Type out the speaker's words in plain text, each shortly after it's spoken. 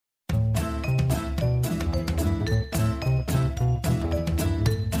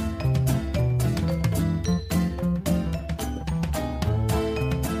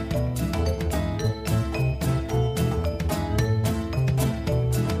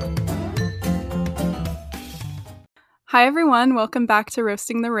Hi, everyone. Welcome back to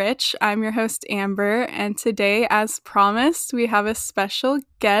Roasting the Rich. I'm your host, Amber, and today, as promised, we have a special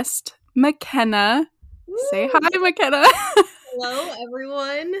guest, McKenna. Woo! Say hi, McKenna. Hello,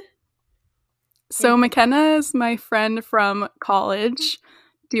 everyone. So, McKenna is my friend from college.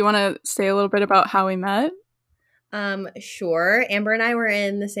 Do you want to say a little bit about how we met? Sure. Amber and I were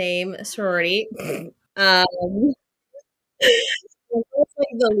in the same sorority. I was like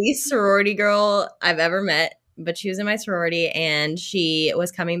the least sorority girl I've ever met, but she was in my sorority and she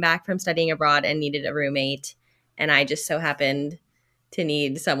was coming back from studying abroad and needed a roommate. And I just so happened to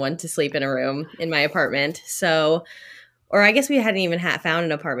need someone to sleep in a room in my apartment. So, or I guess we hadn't even found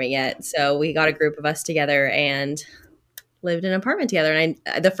an apartment yet. So we got a group of us together and lived in an apartment together. And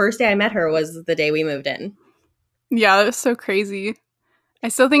the first day I met her was the day we moved in. Yeah, that was so crazy. I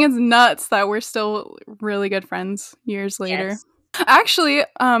still think it's nuts that we're still really good friends years later. Yes. Actually,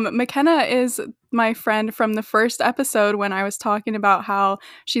 McKenna is my friend from the first episode when I was talking about how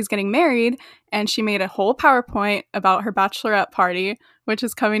she's getting married, and she made a whole PowerPoint about her bachelorette party, which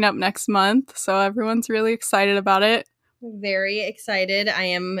is coming up next month. So everyone's really excited about it. Very excited. I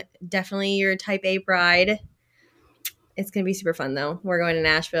am definitely your type A bride. It's going to be super fun, though. We're going to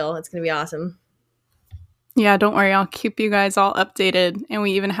Nashville. It's going to be awesome. Yeah, don't worry. I'll keep you guys all updated. And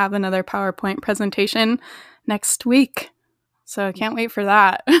we even have another PowerPoint presentation next week. So I can't wait for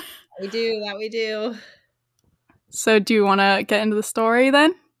that. We do. So do you want to get into the story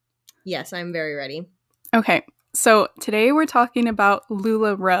then? Yes, I'm very ready. Okay. So today we're talking about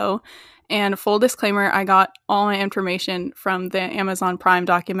LuLaRoe. And full disclaimer, I got all my information from the Amazon Prime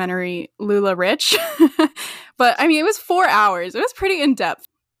documentary Lula Rich. But I mean, it was 4 hours. It was pretty in-depth.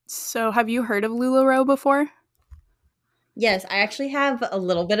 So have you heard of LuLaRoe before? Yes, I actually have a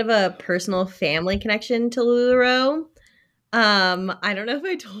little bit of a personal family connection to LuLaRoe. I don't know if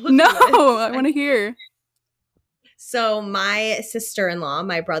I told you. No, I want to hear. So my sister-in-law,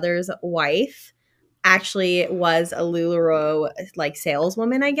 my brother's wife, actually was a LuLaRoe like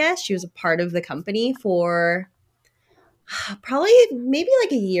saleswoman, I guess. She was a part of the company for probably maybe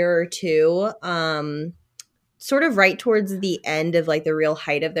like a year or two. Sort of right towards the end of like the real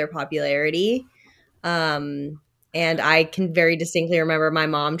height of their popularity. And I can very distinctly remember my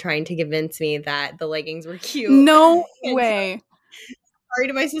mom trying to convince me that the leggings were cute. No way. Sorry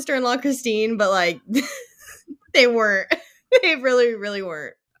to my sister-in-law, Christine, but like they weren't. They really, really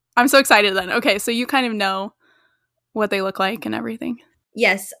weren't. I'm so excited then. Okay, so you kind of know what they look like and everything.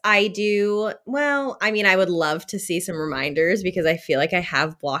 Yes, I do. Well, I mean, I would love to see some reminders because I feel like I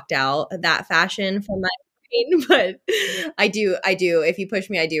have blocked out that fashion from my brain, but I do. If you push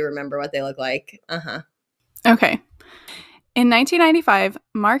me, I do remember what they look like. Uh-huh. Okay. In 1995,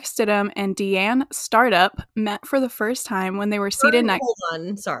 Mark Stidham and Deanne Startup met for the first time when they were seated next. Hold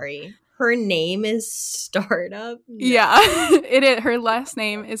on, sorry. Her name is Startup? No. Yeah, it is. Her last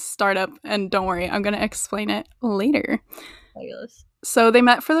name is Startup, and don't worry, I'm going to explain it later. Fabulous. So they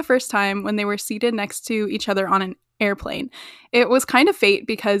met for the first time when they were seated next to each other on an airplane. It was kind of fate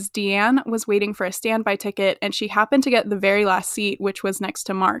because Deanne was waiting for a standby ticket, and she happened to get the very last seat, which was next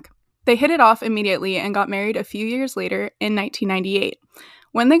to Mark. They hit it off immediately and got married a few years later in 1998.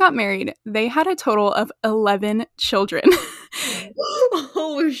 When they got married, they had a total of 11 children.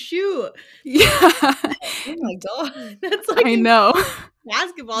 Oh, shoot. Yeah. Oh, my God. That's like I know.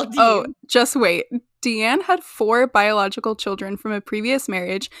 Basketball team. Oh, just wait. Deanne had 4 biological children from a previous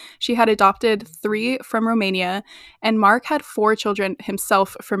marriage. She had adopted 3 from Romania, and Mark had 4 children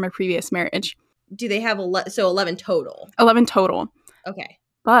himself from a previous marriage. Do they have 11 total? 11 total. Okay.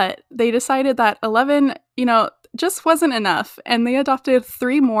 But they decided that 11, just wasn't enough, and they adopted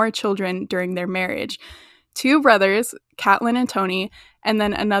 3 more children during their marriage. 2 brothers, Catelyn and Tony, and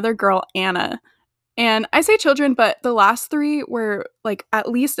then another girl, Anna. And I say children, but the last 3 were like at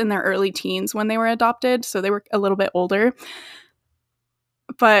least in their early teens when they were adopted, so they were a little bit older.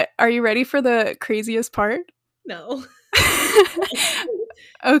 But are you ready for the craziest part? No.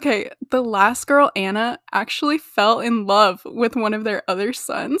 Okay, the last girl, Anna, actually fell in love with one of their other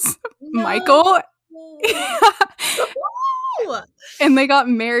sons, No. Michael. No. And they got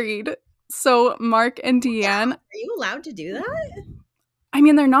married. So Mark and Deanne. Are you allowed to do that? I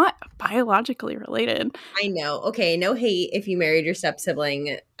mean, they're not biologically related. I know. Okay, no hate if you married your step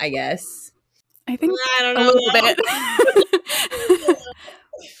sibling, I guess. I think I don't a know. little bit.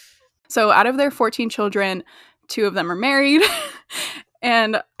 So out of their 14 children, 2 of them are married.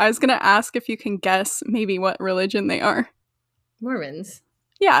 And I was going to ask if you can guess maybe what religion they are. Mormons.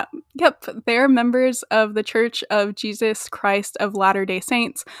 Yeah. Yep. They're members of the Church of Jesus Christ of Latter-day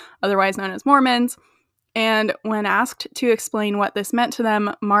Saints, otherwise known as Mormons. And when asked to explain what this meant to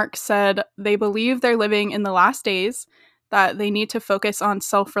them, Mark said they believe they're living in the last days, that they need to focus on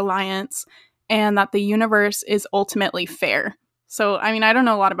self-reliance, and that the universe is ultimately fair. So, I mean, I don't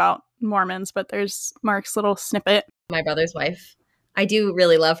know a lot about Mormons, but there's Mark's little snippet. My brother's wife. I do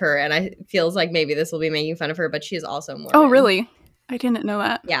really love her, and I feels like maybe this will be making fun of her, but she's also Mormon. Oh, really? I didn't know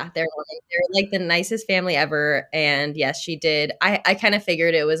that. Yeah, they're like the nicest family ever. And yes, she did. I kind of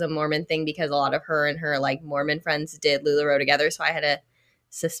figured it was a Mormon thing because a lot of her and her like Mormon friends did LuLaRoe together, so I had a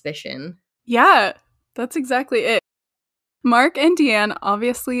suspicion. Yeah, that's exactly it. Mark and Deanne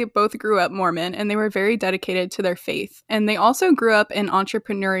obviously both grew up Mormon, and they were very dedicated to their faith. And they also grew up in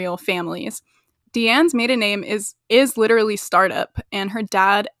entrepreneurial families. Deanne's maiden name is literally Startup, and her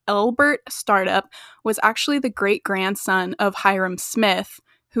dad, Elbert Startup, was actually the great-grandson of Hiram Smith,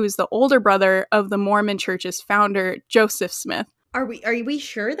 who is the older brother of the Mormon Church's founder, Joseph Smith. Are we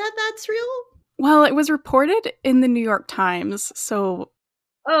sure that that's real? Well, it was reported in the New York Times, so...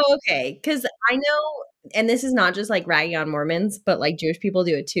 Oh, okay. Because I know, and this is not just like ragging on Mormons, but like Jewish people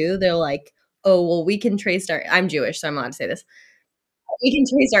do it too. They're like, oh, well, we can trace I'm Jewish, so I'm allowed to say this. We can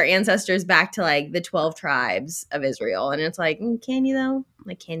trace our ancestors back to like the 12 tribes of Israel. And it's like, can you though?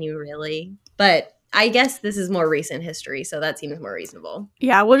 Like, can you really? But I guess this is more recent history, so that seems more reasonable.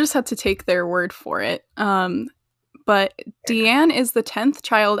 Yeah, we'll just have to take their word for it. But Deanne is the 10th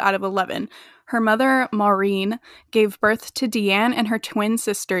child out of 11. Her mother, Maureen, gave birth to Deanne and her twin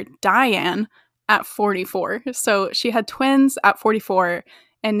sister, Diane, at 44. So she had twins at 44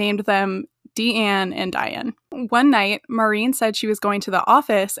 and named them Deanne and Diane. One night, Maureen said she was going to the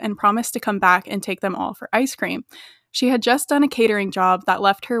office and promised to come back and take them all for ice cream. She had just done a catering job that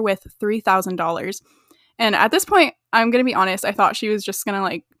left her with $3,000. And at this point, I'm going to be honest, I thought she was just going to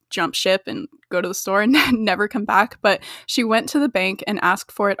like jump ship and go to the store and never come back. But she went to the bank and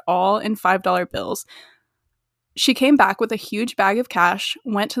asked for it all in $5 bills. She came back with a huge bag of cash,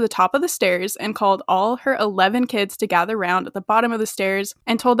 went to the top of the stairs, and called all her 11 kids to gather round at the bottom of the stairs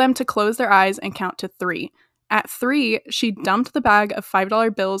and told them to close their eyes and count to 3. At 3, she dumped the bag of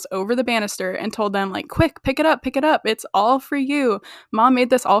 $5 bills over the banister and told them, like, quick, pick it up, it's all for you. Mom made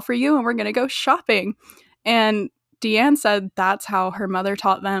this all for you, and we're going to go shopping. And Deanne said that's how her mother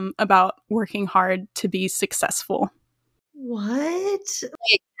taught them about working hard to be successful. What?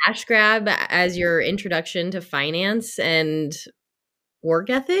 Like cash grab as your introduction to finance and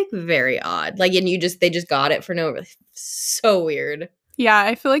work ethic? Very odd. Like, and they just got it for no reason. So weird. Yeah,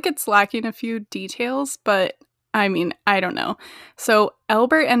 I feel like it's lacking a few details, but I mean, I don't know. So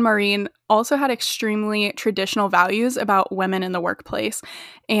Albert and Maureen also had extremely traditional values about women in the workplace.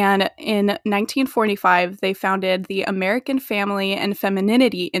 And in 1945, they founded the American Family and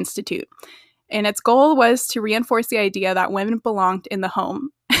Femininity Institute. And its goal was to reinforce the idea that women belonged in the home,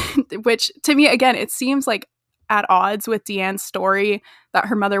 which to me, again, it seems like at odds with Deanne's story that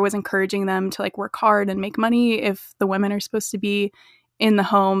her mother was encouraging them to like work hard and make money if the women are supposed to be in the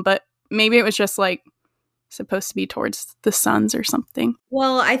home. But maybe it was just like supposed to be towards the sons or something.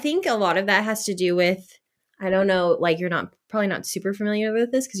 Well, I think a lot of that has to do with, I don't know, like you're probably not super familiar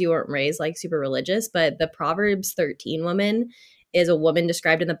with this because you weren't raised like super religious, but the Proverbs 13 woman is a woman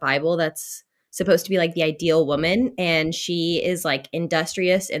described in the Bible that's supposed to be like the ideal woman, and she is like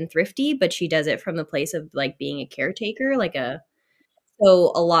industrious and thrifty, but she does it from the place of like being a caretaker,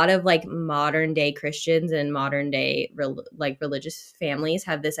 so a lot of like modern day Christians and modern day religious families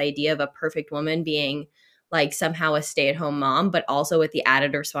have this idea of a perfect woman being like somehow a stay-at-home mom, but also with the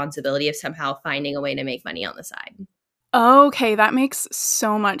added responsibility of somehow finding a way to make money on the side. Okay, that makes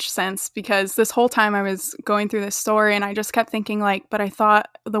so much sense because this whole time I was going through this story and I just kept thinking like, but I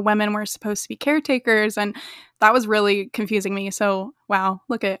thought the women were supposed to be caretakers, and that was really confusing me. So, wow,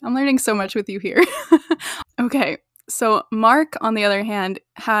 I'm learning so much with you here. Okay, so Mark, on the other hand,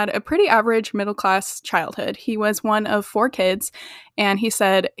 had a pretty average middle-class childhood. He was one of 4 kids, and he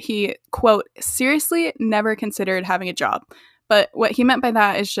said he, quote, seriously never considered having a job. But what he meant by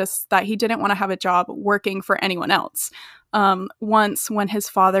that is just that he didn't want to have a job working for anyone else. Once, when his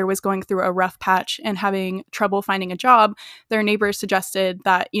father was going through a rough patch and having trouble finding a job, their neighbors suggested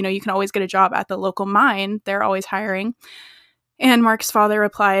that, you can always get a job at the local mine. They're always hiring. And Mark's father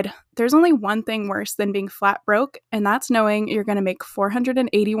replied, there's only one thing worse than being flat broke, and that's knowing you're going to make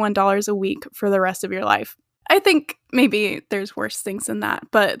 $481 a week for the rest of your life. I think maybe there's worse things than that,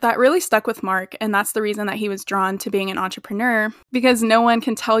 but that really stuck with Mark, and that's the reason that he was drawn to being an entrepreneur, because no one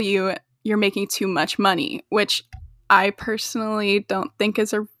can tell you you're making too much money, which I personally don't think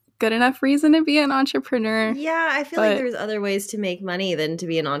is a good enough reason to be an entrepreneur. Yeah, I feel like there's other ways to make money than to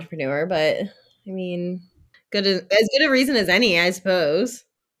be an entrepreneur, but I mean, as good a reason as any, I suppose.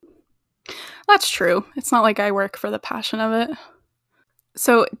 That's true. It's not like I work for the passion of it.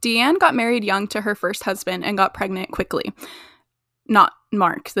 So Deanne got married young to her first husband and got pregnant quickly. Not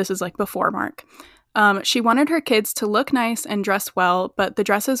Mark. This is like before Mark. She wanted her kids to look nice and dress well, but the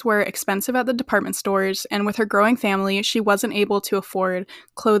dresses were expensive at the department stores, and with her growing family, she wasn't able to afford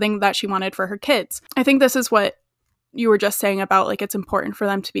clothing that she wanted for her kids. I think this is what you were just saying about, like, it's important for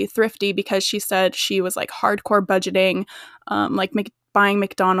them to be thrifty, because she said she was like hardcore budgeting, buying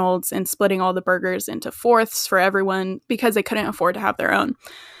McDonald's and splitting all the burgers into fourths for everyone because they couldn't afford to have their own.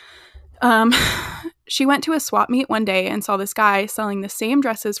 She went to a swap meet one day and saw this guy selling the same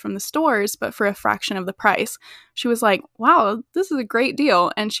dresses from the stores, but for a fraction of the price. She was like, wow, this is a great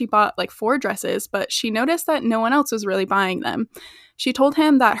deal. And she bought like 4 dresses, but she noticed that no one else was really buying them. She told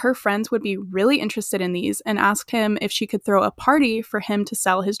him that her friends would be really interested in these and asked him if she could throw a party for him to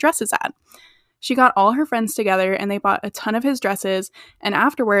sell his dresses at. She got all her friends together and they bought a ton of his dresses. And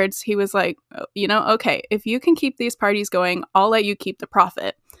afterwards, he was like, okay, if you can keep these parties going, I'll let you keep the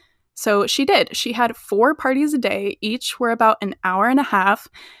profit. So she did. She had 4 parties a day. Each were about an hour and a half.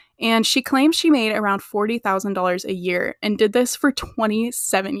 And she claimed she made around $40,000 a year and did this for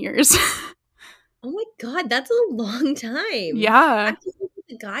 27 years. Oh my God, that's a long time. Yeah. I think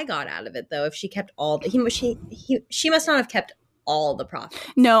the guy got out of it though. If she kept all the, she must not have kept all the profit.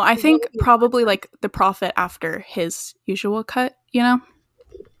 No, I think probably like the profit after his usual cut,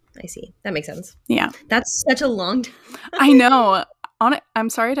 I see. That makes sense. Yeah. That's such a long time. I know. I'm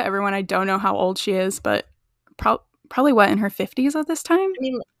sorry to everyone. I don't know how old she is, but probably what, in her 50s at this time?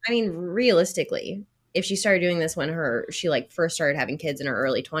 I mean, realistically, if she started doing this when she like first started having kids in her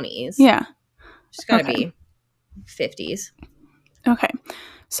early 20s. Yeah. She's got to be 50s. Okay.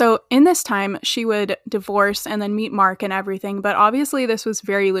 So in this time, she would divorce and then meet Mark and everything, but obviously this was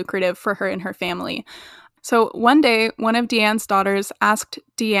very lucrative for her and her family. So one day, one of Deanne's daughters asked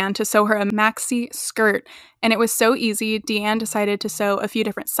Deanne to sew her a maxi skirt, and it was so easy, Deanne decided to sew a few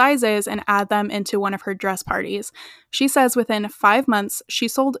different sizes and add them into one of her dress parties. She says within 5 months, she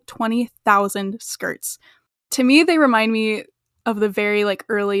sold 20,000 skirts. To me, they remind me of the very like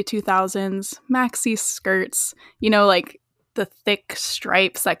early 2000s maxi skirts, like the thick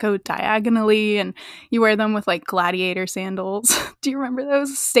stripes that go diagonally, and you wear them with like gladiator sandals. Do you remember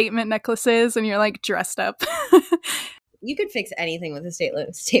those statement necklaces and you're like dressed up? You could fix anything with a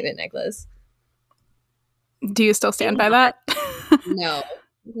statement necklace. Do you still stand by that?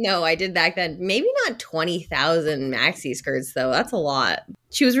 No, I did back then. Maybe not 20,000 maxi skirts though. That's a lot.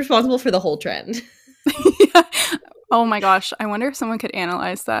 She was responsible for the whole trend. Yeah. Oh my gosh. I wonder if someone could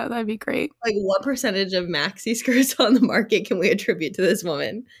analyze that. That'd be great. Like, what percentage of maxi skirts on the market can we attribute to this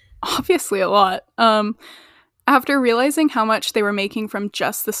woman? Obviously a lot. After realizing how much they were making from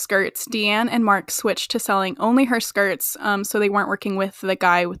just the skirts, Deanne and Mark switched to selling only her skirts, so they weren't working with the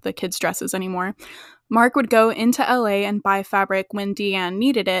guy with the kids' dresses anymore. Mark would go into LA and buy fabric when Deanne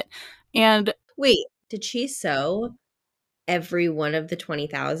needed it. And wait, did she sew every one of the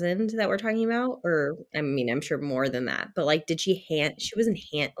 20,000 that we're talking about? Or, I mean, I'm sure more than that, but like, did she wasn't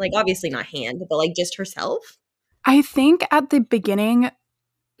hand, like obviously not hand, but like just herself? I think at the beginning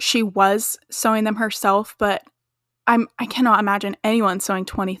she was sewing them herself, but I cannot imagine anyone sewing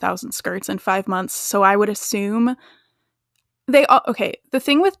 20,000 skirts in 5 months. So I would assume okay. The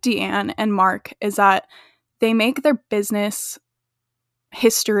thing with Deanne and Mark is that they make their business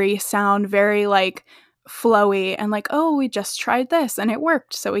history sound very like flowy and like, oh, we just tried this and it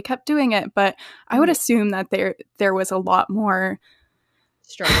worked, so we kept doing it. But I would assume that there was a lot more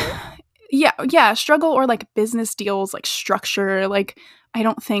struggle. Yeah, struggle, or like business deals, like structure. Like, I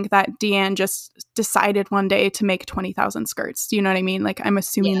don't think that Deanne just decided one day to make 20,000 skirts. Do you know what I mean? Like, I'm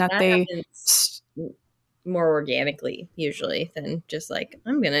assuming that they more organically usually than just like,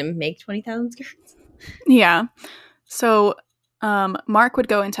 I'm gonna make 20,000 skirts. Yeah. So Mark would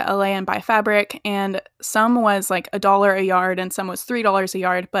go into LA and buy fabric, and some was like $1 a yard and some was $3 a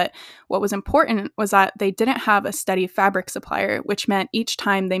yard. But what was important was that they didn't have a steady fabric supplier, which meant each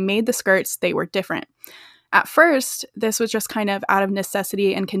time they made the skirts, they were different. At first, this was just kind of out of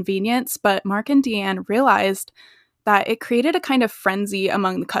necessity and convenience, but Mark and Deanne realized that it created a kind of frenzy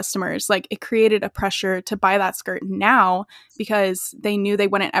among the customers. Like, it created a pressure to buy that skirt now because they knew they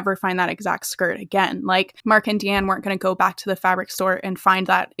wouldn't ever find that exact skirt again. Like, Mark and Deanne weren't going to go back to the fabric store and find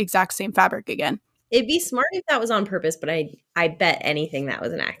that exact same fabric again. It'd be smart if that was on purpose, but I bet anything that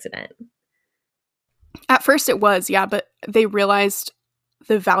was an accident. At first it was, yeah, but they realized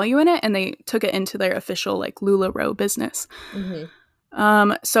the value in it and they took it into their official like LuLaRoe business. Mm-hmm.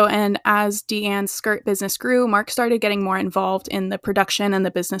 And as Deanne's skirt business grew, Mark started getting more involved in the production and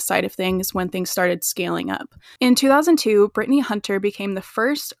the business side of things when things started scaling up. In 2002, Brittany Hunter became the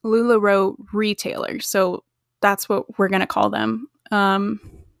first LuLaRoe retailer. So that's what we're going to call them. The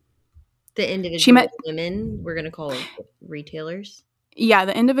individual women, we're going to call retailers. Yeah,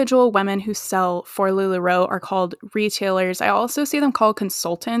 the individual women who sell for LuLaRoe are called retailers. I also see them called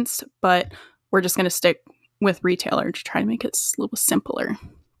consultants, but we're just going to stick with retailer to try to make it a little simpler.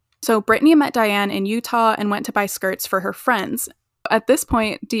 So Brittany met Diane in Utah and went to buy skirts for her friends. At this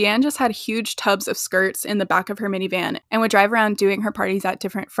point, Deanne just had huge tubs of skirts in the back of her minivan and would drive around doing her parties at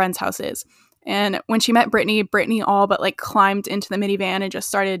different friends' houses. And when she met Brittany all but climbed into the minivan and just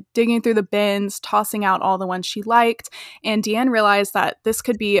started digging through the bins, tossing out all the ones she liked. And Deanne realized that this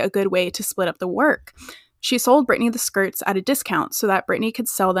could be a good way to split up the work. She sold Brittany the skirts at a discount so that Brittany could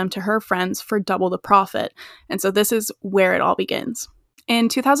sell them to her friends for double the profit. And so this is where it all begins. In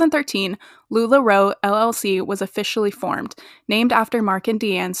 2013, LuLaRoe LLC was officially formed, named after Mark and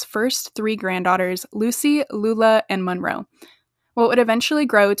Deanne's first 3 granddaughters, Lucy, Lula, and Monroe. What would eventually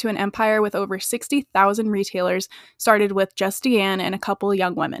grow to an empire with over 60,000 retailers started with just Deanne and a couple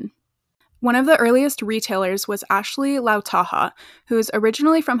young women. One of the earliest retailers was Ashley Lautaha, who's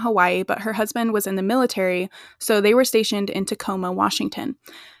originally from Hawaii, but her husband was in the military, so they were stationed in Tacoma, Washington.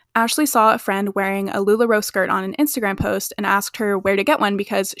 Ashley saw a friend wearing a LuLaRoe skirt on an Instagram post and asked her where to get one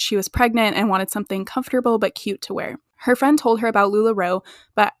because she was pregnant and wanted something comfortable but cute to wear. Her friend told her about LuLaRoe,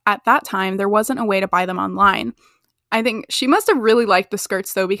 but at that time, there wasn't a way to buy them online. I think she must have really liked the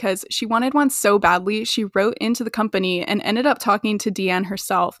skirts, though, because she wanted one so badly, she wrote into the company and ended up talking to Deanne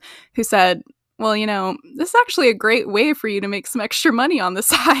herself, who said, well, this is actually a great way for you to make some extra money on the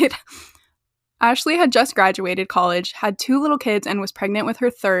side. Ashley had just graduated college, had 2 little kids, and was pregnant with her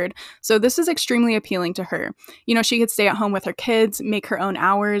third, so this is extremely appealing to her. She could stay at home with her kids, make her own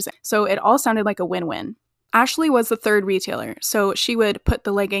hours, so it all sounded like a win-win. Ashley was the 3rd retailer, so she would put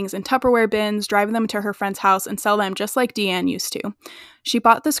the leggings in Tupperware bins, drive them to her friend's house, and sell them just like Deanne used to. She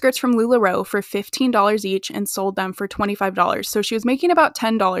bought the skirts from LuLaRoe for $15 each and sold them for $25, so she was making about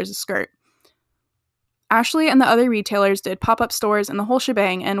 $10 a skirt. Ashley and the other retailers did pop-up stores and the whole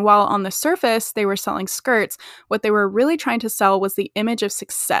shebang, and while on the surface they were selling skirts, what they were really trying to sell was the image of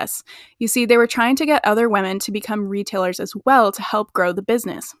success. You see, they were trying to get other women to become retailers as well to help grow the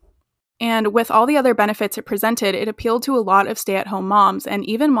business. And with all the other benefits it presented, it appealed to a lot of stay-at-home moms and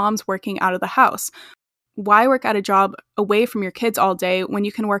even moms working out of the house. Why work at a job away from your kids all day when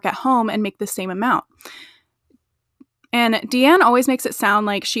you can work at home and make the same amount? And Deanne always makes it sound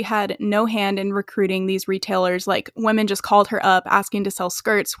like she had no hand in recruiting these retailers, like women just called her up asking to sell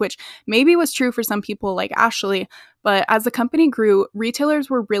skirts, which maybe was true for some people like Ashley, but as the company grew, retailers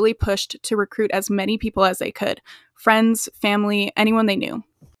were really pushed to recruit as many people as they could. Friends, family, anyone they knew.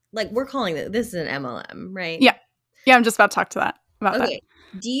 We're calling this is an MLM, right? Yeah, I'm just about to talk to that about that.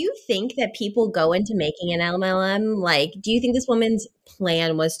 Do you think that people go into making an MLM? Do you think this woman's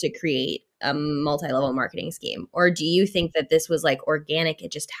plan was to create a multi-level marketing scheme? Or do you think that this was organic,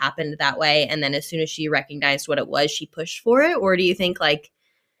 it just happened that way, and then as soon as she recognized what it was, she pushed for it? Or do you think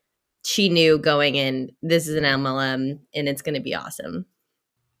she knew going in, this is an MLM and it's going to be awesome?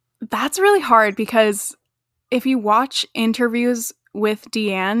 That's really hard because if you watch interviews with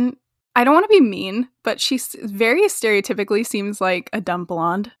Deanne, I don't want to be mean, but she very stereotypically seems like a dumb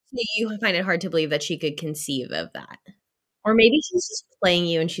blonde. So you find it hard to believe that she could conceive of that? Or maybe she's just playing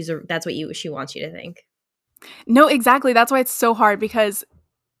you and that's what she wants you to think. No, exactly. That's why it's so hard, because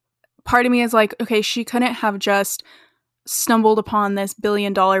part of me is like, okay, she couldn't have just stumbled upon this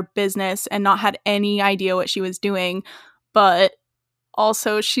billion-dollar business and not had any idea what she was doing, but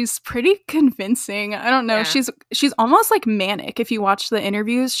also she's pretty convincing. I don't know. Yeah. She's almost manic. If you watch the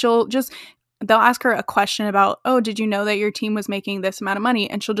interviews, they'll ask her a question about, oh, did you know that your team was making this amount of money?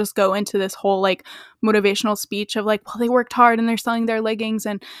 And she'll just go into this whole motivational speech of well, they worked hard and they're selling their leggings,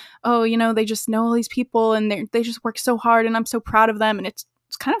 and oh, they just know all these people and they just work so hard and I'm so proud of them. And it's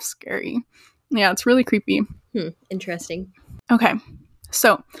kind of scary. Yeah, it's really creepy. Interesting. Okay.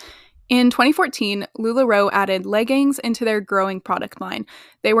 So in 2014, LuLaRoe added leggings into their growing product line.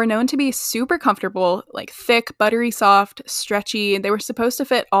 They were known to be super comfortable, thick, buttery soft, stretchy. They were supposed to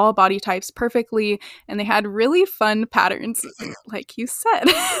fit all body types perfectly, and they had really fun patterns, like you said.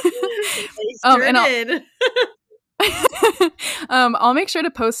 I'll make sure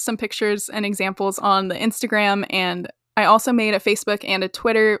to post some pictures and examples on the Instagram, and I also made a Facebook and a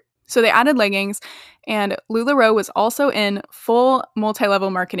Twitter. So they added leggings, and LuLaRoe was also in full multi-level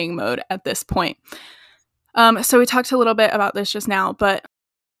marketing mode at this point. So we talked a little bit about this just now, but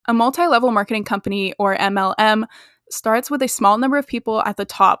a multi-level marketing company, or MLM, starts with a small number of people at the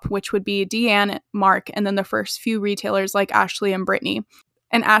top, which would be Deanne, Mark, and then the first few retailers like Ashley and Brittany.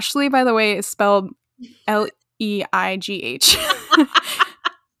 And Ashley, by the way, is spelled Leigh.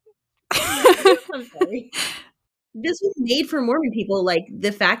 I'm sorry. This was made for Mormon people. Like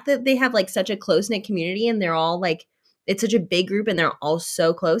the fact that they have like such a close knit community and they're all like, it's such a big group and they're all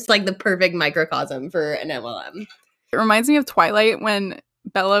so close. Like the perfect microcosm for an MLM. It reminds me of Twilight when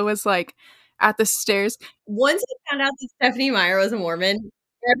Bella was like at the stairs. Once I found out that Stephenie Meyer was a Mormon,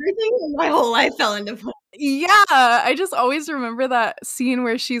 everything in my whole life fell into place. Yeah, I just always remember that scene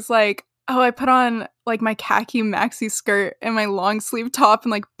where she's like, oh, I put on like my khaki maxi skirt and my long sleeve top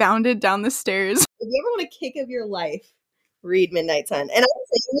and like bounded down the stairs. If you ever want a kick of your life, read Midnight Sun. And I'm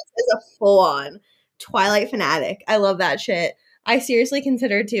saying this as a full-on Twilight fanatic. I love that shit. I seriously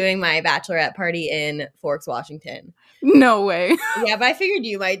considered doing my bachelorette party in Forks, Washington. No way. Yeah, but I figured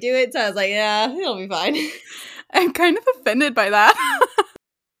you might do it, so I was like, yeah, it'll be fine. I'm kind of offended by that.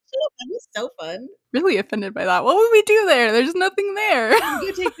 That was so fun. Really offended by that. What would we do there? There's nothing there.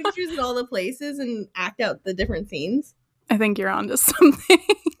 You take pictures at all the places and act out the different scenes. I think you're onto something.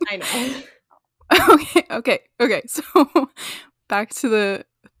 I know. Okay. So back to the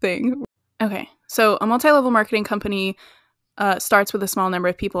thing. Okay. So a multi-level marketing company starts with a small number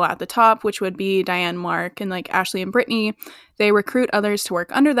of people at the top, which would be Diane, Mark, and like Ashley and Brittany. They recruit others to work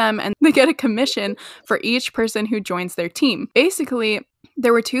under them, and they get a commission for each person who joins their team. Basically,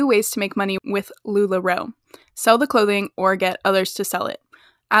 there were two ways to make money with LuLaRoe: sell the clothing or get others to sell it.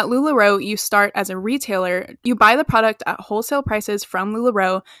 At LuLaRoe, you start as a retailer. You buy the product at wholesale prices from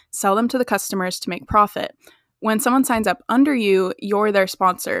LuLaRoe, sell them to the customers to make profit. When someone signs up under you, you're their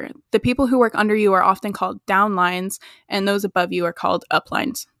sponsor. The people who work under you are often called downlines, and those above you are called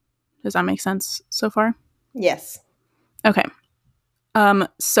uplines. Does that make sense so far? Yes. Okay.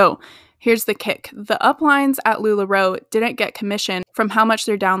 So here's the kick. The uplines at LuLaRoe didn't get commission from how much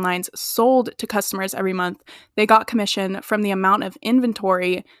their downlines sold to customers every month. They got commission from the amount of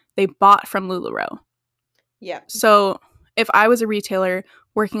inventory they bought from LuLaRoe. Yeah. So if I was a retailer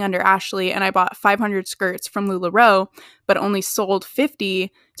working under Ashley and I bought 500 skirts from LuLaRoe, but only sold 50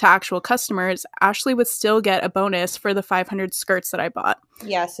 to actual customers, Ashley would still get a bonus for the 500 skirts that I bought.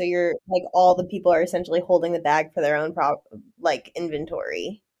 Yeah, so you're like all the people are essentially holding the bag for their own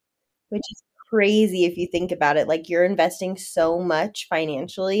inventory, which is crazy if you think about it. Like you're investing so much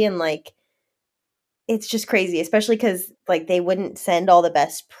financially and like it's just crazy, especially because like they wouldn't send all the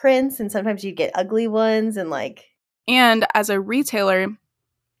best prints and sometimes you'd get ugly ones and as a retailer,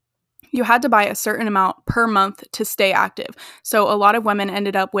 you had to buy a certain amount per month to stay active. So a lot of women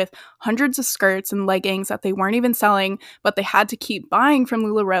ended up with hundreds of skirts and leggings that they weren't even selling, but they had to keep buying from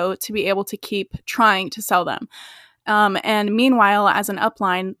LuLaRoe to be able to keep trying to sell them. And meanwhile, as an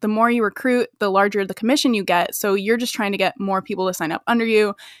upline, the more you recruit, the larger the commission you get. So you're just trying to get more people to sign up under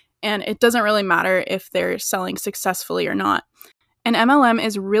you. And it doesn't really matter if they're selling successfully or not. An MLM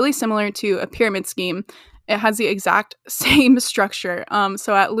is really similar to a pyramid scheme. It has the exact same structure.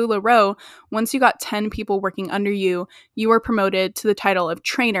 So at LuLaRoe, once you got 10 people working under you, you were promoted to the title of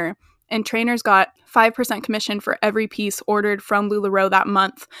trainer. And trainers got 5% commission for every piece ordered from LuLaRoe that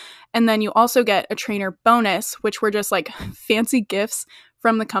month. And then you also get a trainer bonus, which were just like fancy gifts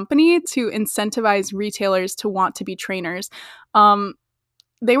from the company to incentivize retailers to want to be trainers.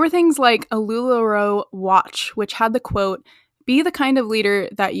 They were things like a LuLaRoe watch, which had the quote, "Be the kind of leader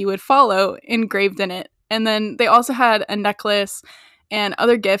that you would follow," engraved in it. And then they also had a necklace and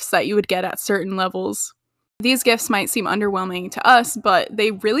other gifts that you would get at certain levels. These gifts might seem underwhelming to us, but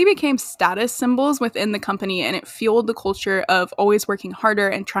they really became status symbols within the company, and it fueled the culture of always working harder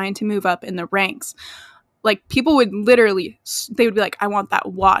and trying to move up in the ranks. Like, people would literally, they would be like, I want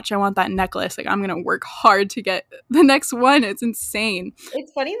that watch, I want that necklace, like, I'm gonna work hard to get the next one. It's insane.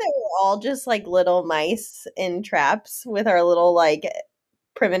 It's funny that we're all just like little mice in traps with our little like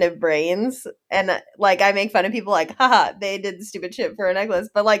primitive brains, and like I make fun of people like, haha, they did stupid shit for a necklace,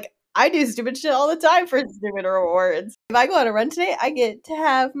 but like I do stupid shit all the time for stupid rewards. If I go on a run today, I get to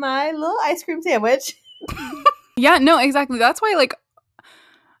have my little ice cream sandwich. Yeah, no, exactly. That's why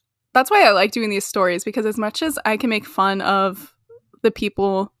I like doing these stories, because as much as I can make fun of the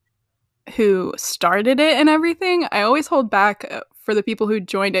people who started it and everything, I always hold back for the people who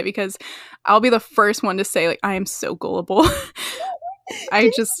joined it, because I'll be the first one to say, like, I am so gullible.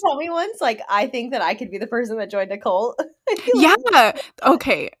 Did you tell me once, like, I think that I could be the person that joined a cult? Yeah.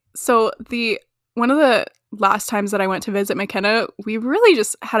 Okay. So one of the last times that I went to visit McKenna, we really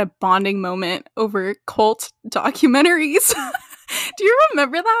just had a bonding moment over cult documentaries. Do you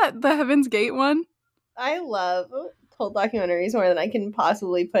remember that? The Heaven's Gate one? I love cult documentaries more than I can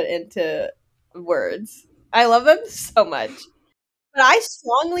possibly put into words. I love them so much. But I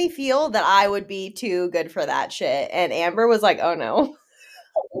strongly feel that I would be too good for that shit. And Amber was like, "Oh no."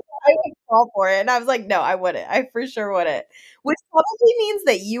 I would fall for it. And I was like, "No, I wouldn't. I for sure wouldn't." Which probably means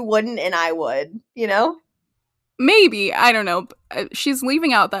that you wouldn't and I would, you know? Maybe, I don't know. She's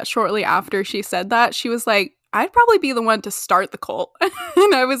leaving out that shortly after she said that, she was like, I'd probably be the one to start the cult.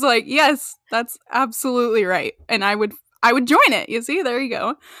 And I was like, yes, that's absolutely right. And I would join it. You see, there you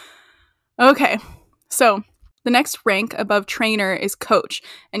go. Okay. So the next rank above trainer is coach,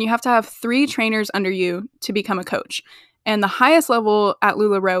 and you have to have 3 trainers under you to become a coach. And the highest level at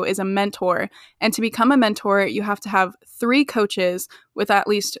LuLaRoe is a mentor. And to become a mentor, you have to have 3 coaches with at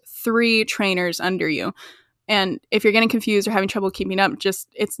least 3 trainers under you. And if you're getting confused or having trouble keeping up,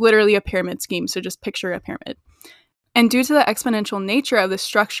 it's literally a pyramid scheme. So just picture a pyramid. And due to the exponential nature of the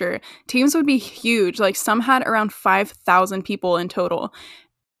structure, teams would be huge. Like some had around 5,000 people in total.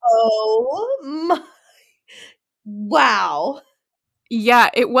 Oh my wow. Yeah,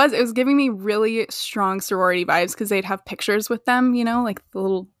 it was. It was giving me really strong sorority vibes because they'd have pictures with them, like the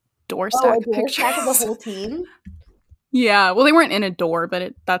little door Oh, a stack door stack of the pictures. whole team? Yeah, well, they weren't in a door,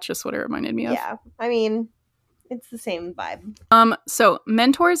 but that's just what it reminded me of. Yeah. I mean, it's the same vibe. So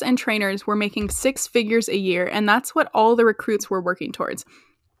mentors and trainers were making 6 figures a year, and that's what all the recruits were working towards.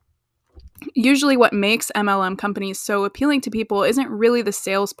 Usually what makes MLM companies so appealing to people isn't really the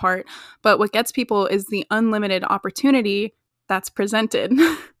sales part, but what gets people is the unlimited opportunity that's presented.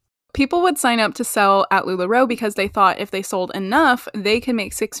 People would sign up to sell at LuLaRoe because they thought if they sold enough, they could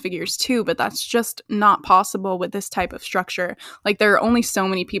make 6 figures too, but that's just not possible with this type of structure. Like, there are only so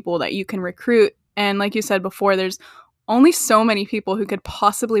many people that you can recruit, and like you said before, there's only so many people who could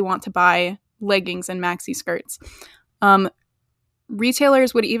possibly want to buy leggings and maxi skirts.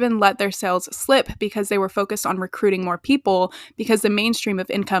 Retailers would even let their sales slip because they were focused on recruiting more people, because the mainstream of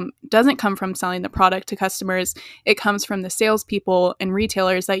income doesn't come from selling the product to customers. It comes from the salespeople and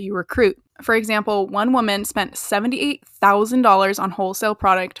retailers that you recruit. For example, one woman spent $78,000 on wholesale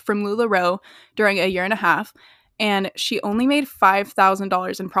product from LuLaRoe during a year and a half, and she only made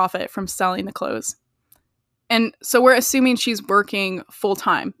 $5,000 in profit from selling the clothes. And so we're assuming she's working full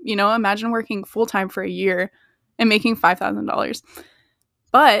time. Imagine working full time for a year and making $5,000.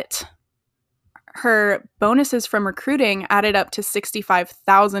 But her bonuses from recruiting added up to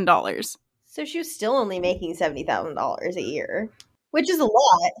 $65,000. So she was still only making $70,000 a year, which is a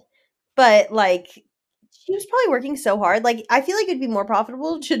lot. But like, she was probably working so hard. Like, I feel like it'd be more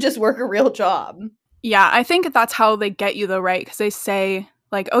profitable to just work a real job. Yeah, I think that's how they get you though, right? Because they say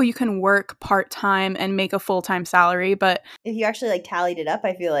like, oh, you can work part-time and make a full-time salary, but if you actually like tallied it up,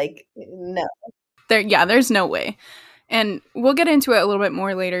 I feel like no. There's no way. And we'll get into it a little bit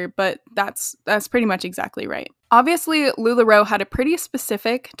more later, but that's pretty much exactly right. Obviously, LuLaRoe had a pretty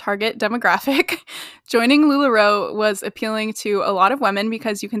specific target demographic. Joining LuLaRoe was appealing to a lot of women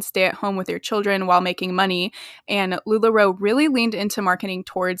because you can stay at home with your children while making money, and LuLaRoe really leaned into marketing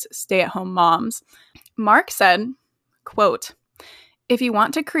towards stay-at-home moms. Mark said, quote, "If you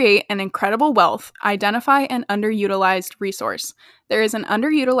want to create an incredible wealth, identify an underutilized resource. There is an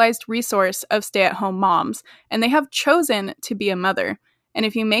underutilized resource of stay-at-home moms, and they have chosen to be a mother. And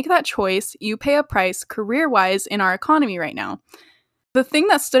if you make that choice, you pay a price career-wise in our economy right now." The thing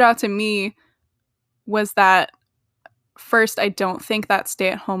that stood out to me was that, first, I don't think that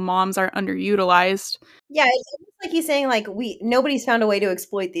stay-at-home moms are underutilized. Yeah, it's almost like he's saying like nobody's found a way to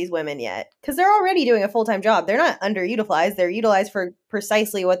exploit these women yet, because they're already doing a full-time job. They're not underutilized. They're utilized for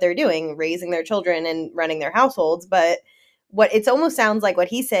precisely what they're doing, raising their children and running their households. But what it's almost sounds like what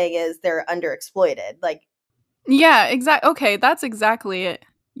he's saying is they're underexploited. Like, Yeah, exactly. Okay, that's exactly it.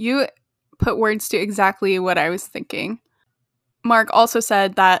 You put words to exactly what I was thinking. Mark also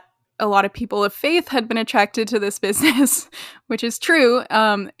said that a lot of people of faith had been attracted to this business, which is true,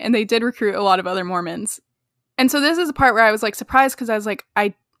 and they did recruit a lot of other Mormons. And so this is the part where I was like surprised, because I was like,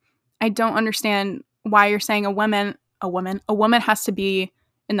 I don't understand why you're saying a woman has to be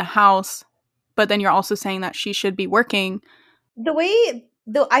in the house, but then you're also saying that she should be working. the way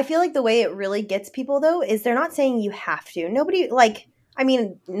though, I feel like the way it really gets people though is they're not saying you have to. Nobody like I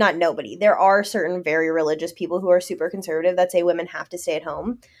mean, not nobody. There are certain very religious people who are super conservative that say women have to stay at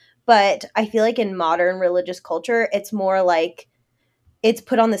home. But I feel like in modern religious culture, it's more like it's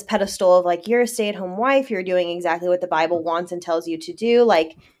put on this pedestal of like, you're a stay-at-home wife, you're doing exactly what the Bible wants and tells you to do.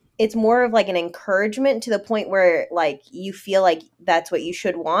 Like, it's more of like an encouragement to the point where like you feel like that's what you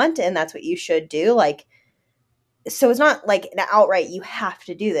should want and that's what you should do. Like, so it's not like an outright you have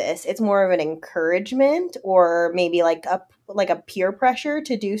to do this. It's more of an encouragement or maybe like a peer pressure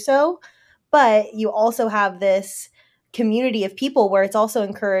to do so. But you also have this community of people where it's also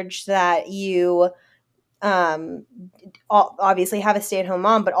encouraged that you um, obviously have a stay-at-home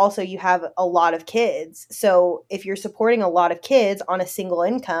mom, but also you have a lot of kids. So if you're supporting a lot of kids on a single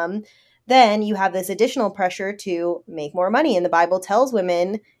income, then you have this additional pressure to make more money. And the Bible tells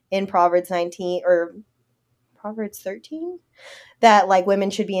women in Proverbs 19 or Proverbs 13 that like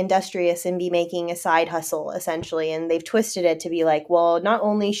women should be industrious and be making a side hustle essentially. And they've twisted it to be like, well, not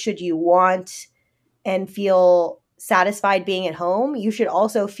only should you want and feel satisfied being at home, you should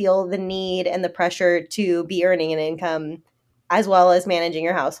also feel the need and the pressure to be earning an income as well as managing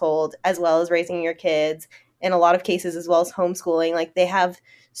your household, as well as raising your kids, in a lot of cases, as well as homeschooling. Like they have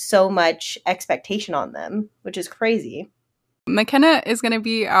so much expectation on them, which is crazy. McKenna is going to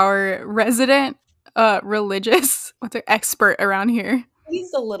be our resident religious expert around here.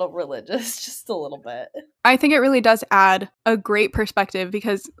 He's a little religious, just a little bit. I think it really does add a great perspective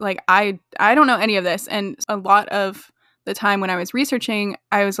because like I don't know any of this, and a lot of the time when I was researching,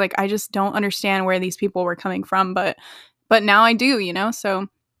 I was like, I just don't understand where these people were coming from, but now I do, you know? So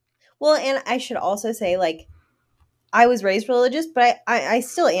well, and I should also say, like, I was raised religious, but I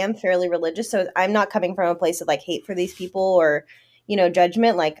still am fairly religious. So I'm not coming from a place of like hate for these people or, you know,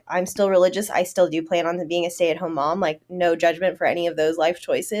 judgment. Like I'm still religious. I still do plan on being a stay-at-home mom. Like no judgment for any of those life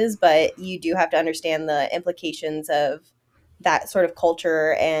choices, but you do have to understand the implications of that sort of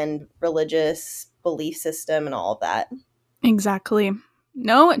culture and religious belief system and all of that. Exactly.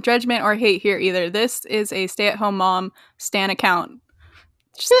 No judgment or hate here either. This is a stay-at-home mom Stan account.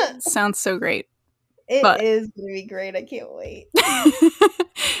 Just sounds so great. It is going to be great. I can't wait.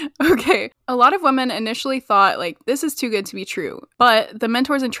 Okay. A lot of women initially thought, like, this is too good to be true. But the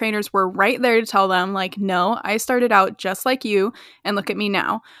mentors and trainers were right there to tell them, like, no, I started out just like you, and look at me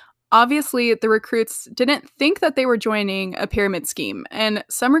now. Obviously, the recruits didn't think that they were joining a pyramid scheme. And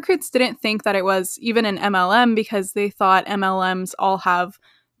some recruits didn't think that it was even an MLM because they thought MLMs all have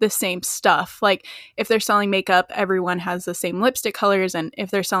the same stuff. Like if they're selling makeup, everyone has the same lipstick colors, and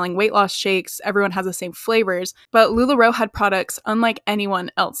if they're selling weight loss shakes, everyone has the same flavors. But LuLaRoe had products unlike anyone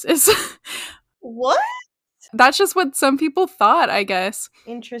else's. What? That's just what some people thought, I guess.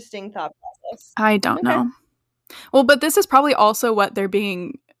 Interesting thought process. I don't know. Well, but this is probably also what they're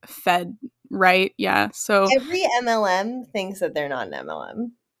being fed, right? Yeah. So every MLM thinks that they're not an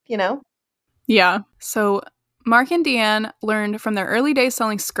MLM, you know? Yeah. So Mark and Deanne learned from their early days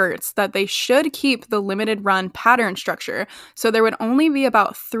selling skirts that they should keep the limited run pattern structure. So there would only be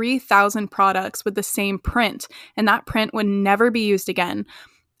about 3,000 products with the same print, and that print would never be used again.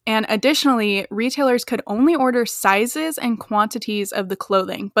 And additionally, retailers could only order sizes and quantities of the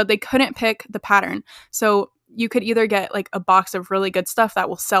clothing, but they couldn't pick the pattern. So you could either get like a box of really good stuff that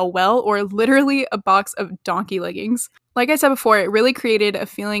will sell well, or literally a box of donkey leggings. Like I said before, it really created a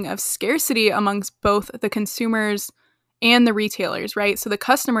feeling of scarcity amongst both the consumers and the retailers, right? So the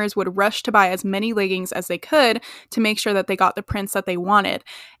customers would rush to buy as many leggings as they could to make sure that they got the prints that they wanted.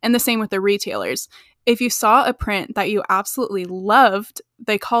 And the same with the retailers. If you saw a print that you absolutely loved,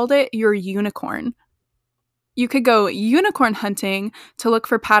 they called it your unicorn. You could go unicorn hunting to look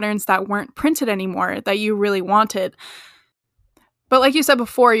for patterns that weren't printed anymore that you really wanted. But like you said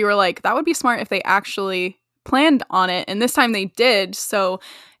before, you were like, that would be smart if they actually planned on it. And this time they did. So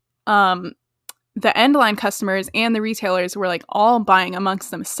the end line customers and the retailers were like all buying amongst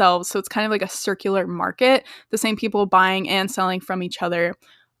themselves. So it's kind of like a circular market, the same people buying and selling from each other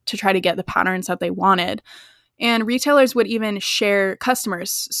to try to get the patterns that they wanted. And retailers would even share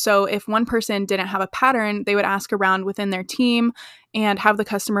customers. So if one person didn't have a pattern, they would ask around within their team and have the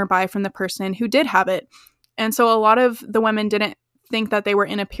customer buy from the person who did have it. And so a lot of the women didn't think that they were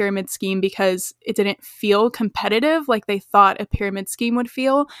in a pyramid scheme because it didn't feel competitive like they thought a pyramid scheme would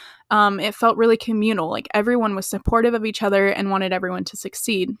feel. It felt really communal, like everyone was supportive of each other and wanted everyone to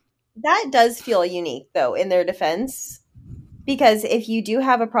succeed. That does feel unique, though, in their defense, because if you do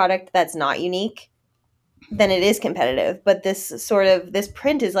have a product that's not unique, then it is competitive. But this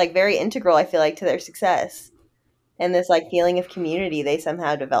print is like very integral, I feel like, to their success. And this like feeling of community they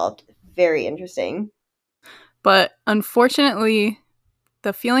somehow developed. Very interesting. But unfortunately,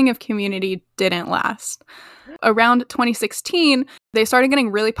 the feeling of community didn't last. Around 2016, they started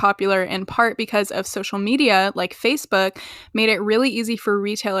getting really popular in part because of social media like Facebook made it really easy for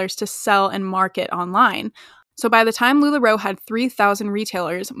retailers to sell and market online. So by the time LuLaRoe had 3,000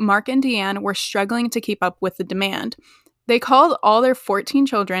 retailers, Mark and Deanne were struggling to keep up with the demand. They called all their 14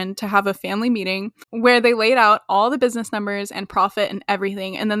 children to have a family meeting where they laid out all the business numbers and profit and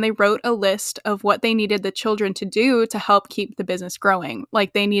everything, and then they wrote a list of what they needed the children to do to help keep the business growing.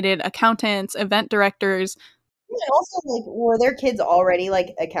 Like they needed accountants, event directors. And also, like, were their kids already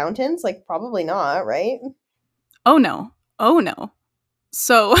like accountants? Like, probably not, right? Oh no.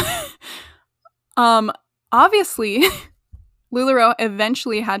 So Obviously, LuLaRoe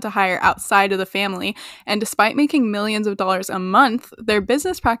eventually had to hire outside of the family, and despite making millions of dollars a month, their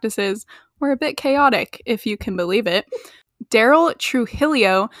business practices were a bit chaotic, if you can believe it. Daryl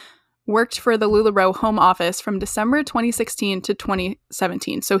Trujillo worked for the LuLaRoe home office from December 2016 to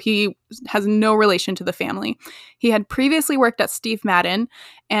 2017, so he has no relation to the family. He had previously worked at Steve Madden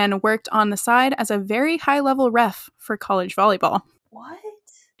and worked on the side as a very high-level ref for college volleyball. What?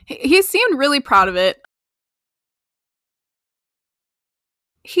 He seemed really proud of it.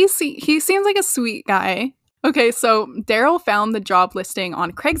 He seems like a sweet guy. Okay, so Daryl found the job listing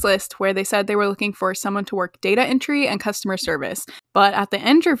on Craigslist where they said they were looking for someone to work data entry and customer service. But at the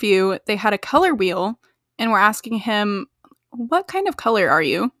interview, they had a color wheel and were asking him, "What kind of color are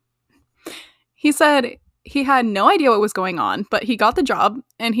you?" He said he had no idea what was going on, but he got the job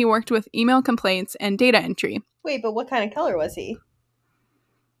and he worked with email complaints and data entry. Wait, but what kind of color was he?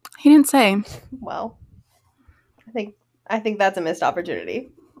 He didn't say. Well, I think that's a missed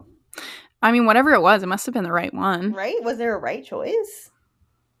opportunity. I mean, whatever it was, it must have been the right one. Right? Was there a right choice?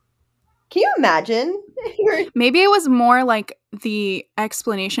 Can you imagine? Maybe it was more like the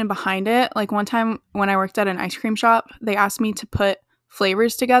explanation behind it. Like one time when I worked at an ice cream shop, they asked me to put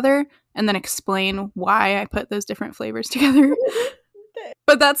flavors together and then explain why I put those different flavors together.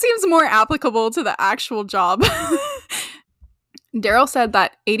 But that seems more applicable to the actual job. Daryl said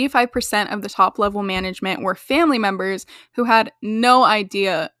that 85% of the top-level management were family members who had no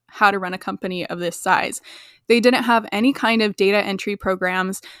idea how to run a company of this size. They didn't have any kind of data entry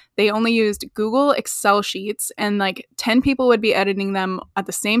programs. They only used Google Excel sheets, and like 10 people would be editing them at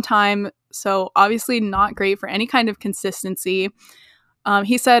the same time. So obviously not great for any kind of consistency.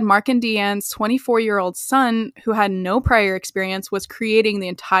 He said Mark and Deanne's 24-year-old son, who had no prior experience, was creating the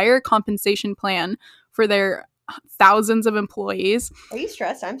entire compensation plan for their thousands of employees. Are you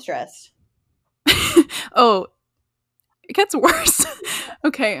stressed? I'm stressed. Oh, it gets worse.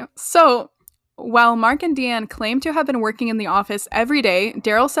 Okay, so while Mark and Deanne claimed to have been working in the office every day,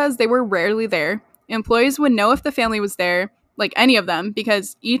 Daryl says they were rarely there. Employees would know if the family was there, like any of them,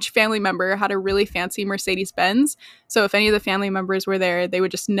 because each family member had a really fancy Mercedes-Benz. So if any of the family members were there, they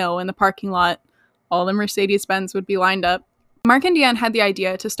would just know in the parking lot. All the Mercedes-Benz would be lined up. Mark and Deanne had the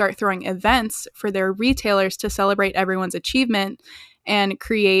idea to start throwing events for their retailers to celebrate everyone's achievement and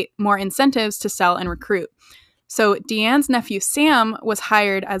create more incentives to sell and recruit. So Deanne's nephew Sam was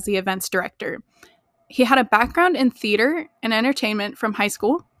hired as the events director. He had a background in theater and entertainment from high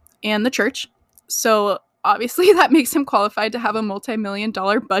school and the church. So obviously that makes him qualified to have a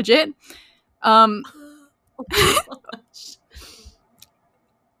multi-million-dollar budget. Oh my gosh.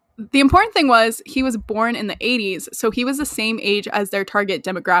 The important thing was he was born in the 80s, so he was the same age as their target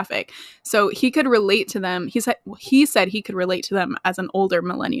demographic. So he could relate to them. He said he could relate to them as an older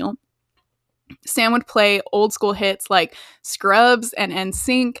millennial. Sam would play old school hits like Scrubs and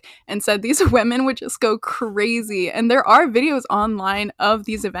NSYNC and said these women would just go crazy. And there are videos online of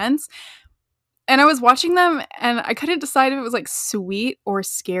these events. And I was watching them and I couldn't decide if it was like sweet or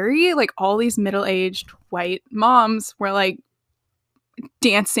scary. Like all these middle-aged white moms were like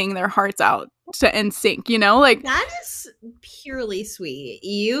dancing their hearts out to NSYNC, you know? Like that is purely sweet.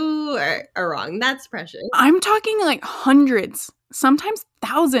 You are wrong. That's precious. I'm talking like hundreds, sometimes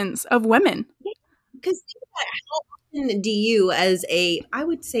thousands of women. Because think about how often do you, as I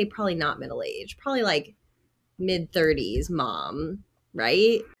would say probably not middle age, probably like mid-30s mom,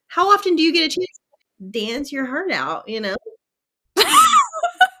 right? How often do you get a chance to dance your heart out, you know?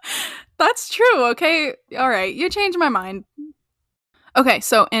 That's true, okay? All right, you changed my mind. Okay,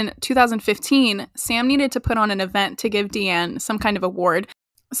 so in 2015, Sam needed to put on an event to give Deanne some kind of award.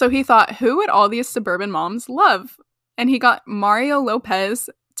 So he thought, who would all these suburban moms love? And he got Mario Lopez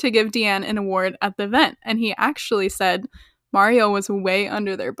to give Deanne an award at the event. And he actually said Mario was way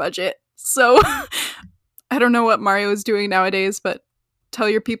under their budget. So I don't know what Mario is doing nowadays, but tell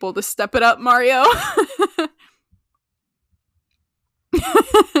your people to step it up, Mario.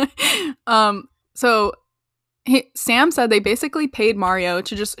 Sam said they basically paid Mario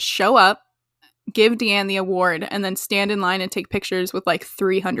to just show up, give Deanne the award, and then stand in line and take pictures with like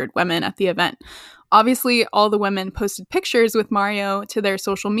 300 women at the event. Obviously, all the women posted pictures with Mario to their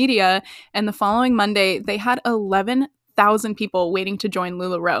social media, and the following Monday, they had 11,000 people waiting to join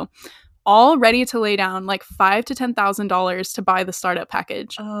LuLaRoe, all ready to lay down like $5,000 to $10,000 to buy the startup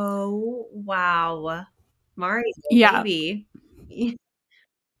package. Oh, wow. Mario, yeah. baby.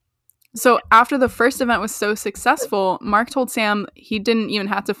 So after the first event was so successful, Mark told Sam he didn't even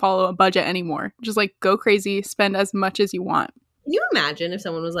have to follow a budget anymore. Just like go crazy, spend as much as you want. Can you imagine if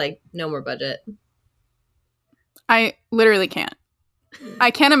someone was like, no more budget? I literally can't.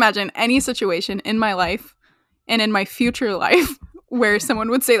 I can't imagine any situation in my life and in my future life where someone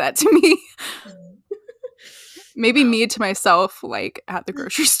would say that to me. Maybe Wow. me to myself, like at the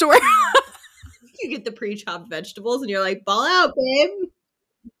grocery store. You get the pre-chopped vegetables and you're like, ball out, babe.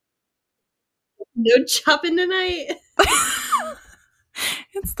 No chopping tonight.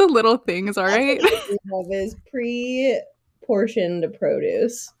 It's the little things, all That's right? what I dream of is pre-portioned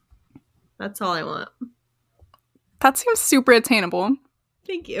produce. That's all I want. That seems super attainable.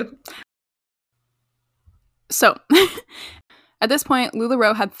 Thank you. So, at this point,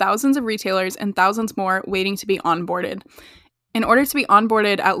 LuLaRoe had thousands of retailers and thousands more waiting to be onboarded. In order to be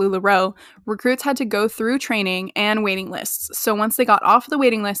onboarded at LuLaRoe, recruits had to go through training and waiting lists. So once they got off the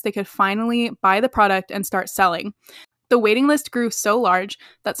waiting list, they could finally buy the product and start selling. The waiting list grew so large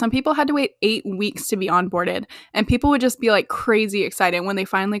that some people had to wait 8 weeks to be onboarded, and people would just be like crazy excited when they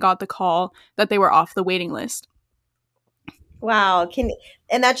finally got the call that they were off the waiting list. Wow.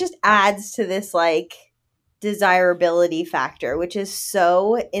 And that just adds to this like desirability factor, which is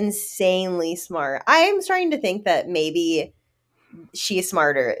so insanely smart. I am starting to think that maybe she's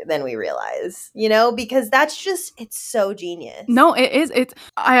smarter than we realize, because that's just, it's so genius. No, it is.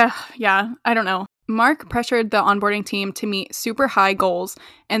 I don't know. Mark pressured the onboarding team to meet super high goals,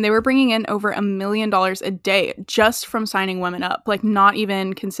 and they were bringing in over $1 million a day just from signing women up, like not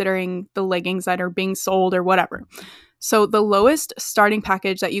even considering the leggings that are being sold or whatever. So the lowest starting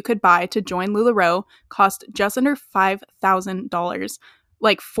package that you could buy to join LuLaRoe cost just under $5,000,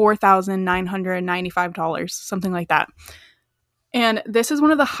 like $4,995, something like that. And this is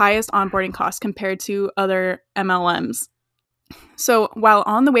one of the highest onboarding costs compared to other MLMs. So while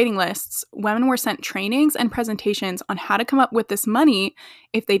on the waiting lists, women were sent trainings and presentations on how to come up with this money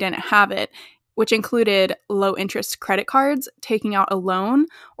if they didn't have it, which included low interest credit cards, taking out a loan,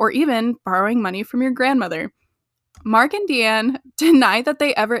 or even borrowing money from your grandmother. Mark and Deanne deny that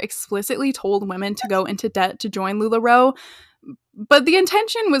they ever explicitly told women to go into debt to join LuLaRoe, but the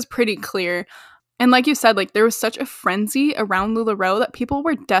intention was pretty clear. And like you said, like there was such a frenzy around LuLaRoe that people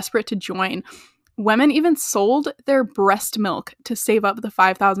were desperate to join. Women even sold their breast milk to save up the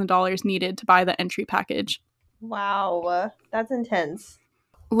 $5,000 needed to buy the entry package. Wow, that's intense.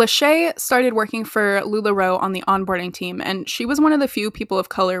 Lachey started working for LuLaRoe on the onboarding team, and she was one of the few people of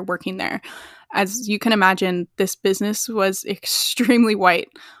color working there. As you can imagine, this business was extremely white.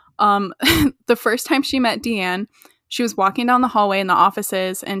 The first time she met Deanne, she was walking down the hallway in the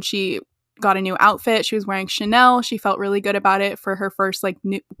offices, and she got a new outfit. She was wearing Chanel. She felt really good about it for her first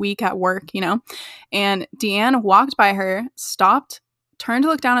week at work, And Deanne walked by her, stopped, turned to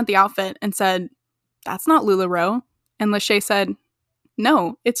look down at the outfit, and said, "That's not LuLaRoe." And Lachey said,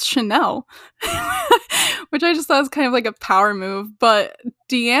 "No, it's Chanel," which I just thought was kind of like a power move. But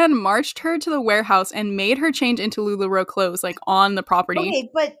Deanne marched her to the warehouse and made her change into LuLaRoe clothes, like on the property. Okay,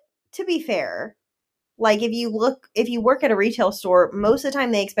 but to be fair, like if you work at a retail store, most of the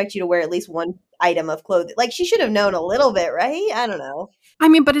time they expect you to wear at least one item of clothing. Like she should have known a little bit, right? I don't know. I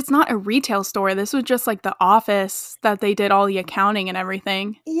mean, but it's not a retail store. This was just like the office that they did all the accounting and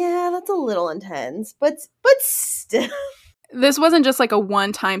everything. Yeah, that's a little intense, but still. This wasn't just like a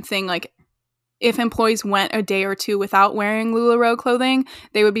one-time thing. Like if employees went a day or two without wearing LuLaRoe clothing,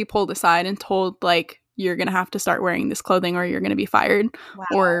 they would be pulled aside and told like, you're going to have to start wearing this clothing or you're going to be fired. Wow.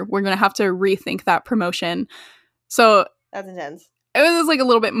 Or we're going to have to rethink that promotion. So that's intense. It was like a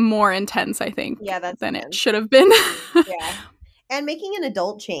little bit more intense, I think, than intense. It should have been. Yeah. And making an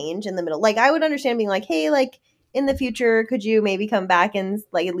adult change in the middle. Like I would understand being like, hey, like in the future, could you maybe come back and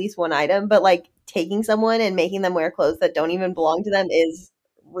like at least one item? But like taking someone and making them wear clothes that don't even belong to them is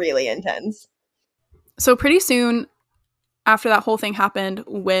really intense. So pretty soon after that whole thing happened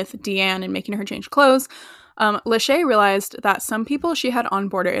with Deanne and making her change clothes, Lachey realized that some people she had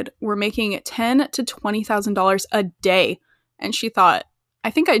onboarded were making $10,000 to $20,000 a day. And she thought, I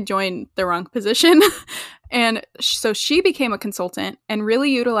think I joined the wrong position. And so she became a consultant and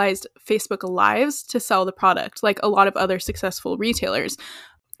really utilized Facebook Lives to sell the product, like a lot of other successful retailers.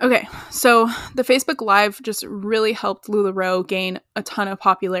 Okay, so the Facebook Live just really helped LuLaRoe gain a ton of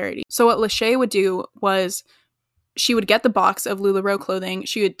popularity. So what Lachey would do was she would get the box of LuLaRoe clothing,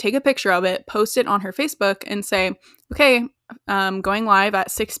 she would take a picture of it, post it on her Facebook, and say, okay, going live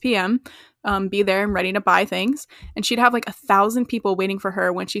at 6 p.m., be there and ready to buy things. And she'd have like 1,000 people waiting for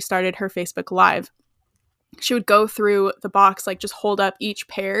her when she started her Facebook Live. She would go through the box, like just hold up each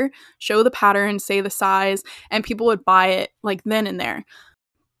pair, show the pattern, say the size, and people would buy it like then and there.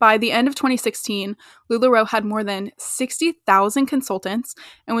 By the end of 2016, LuLaRoe had more than 60,000 consultants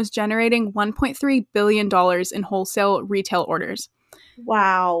and was generating $1.3 billion in wholesale retail orders.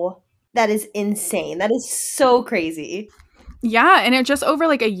 Wow. That is insane. That is so crazy. Yeah, and it just over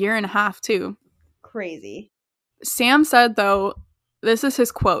like a year and a half too. Crazy. Sam said, though, this is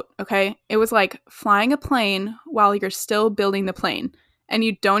his quote, okay? It was like flying a plane while you're still building the plane, and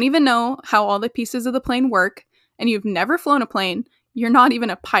you don't even know how all the pieces of the plane work, and you've never flown a plane. You're not even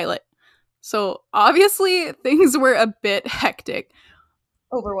a pilot. So obviously, things were a bit hectic.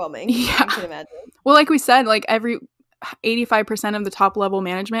 Overwhelming. Yeah. I can imagine. Well, like we said, like every 85% of the top level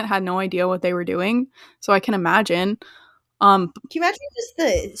management had no idea what they were doing. So I can imagine. Can you imagine just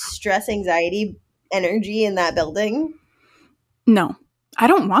the stress, anxiety, energy in that building? No, I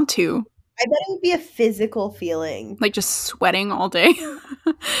don't want to. I bet it would be a physical feeling. Like just sweating all day.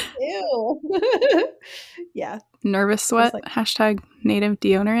 Ew. Yeah. Nervous sweat. Like- Hashtag native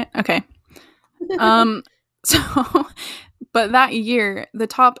deodorant. Okay. So, but that year, the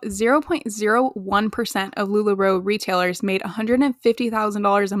top 0.01% of LuLaRoe retailers made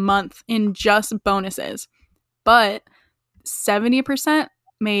 $150,000 a month in just bonuses. But 70%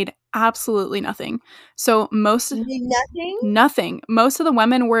 made absolutely nothing. So nothing. Most of the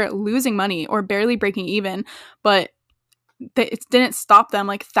women were losing money or barely breaking even, but it didn't stop them.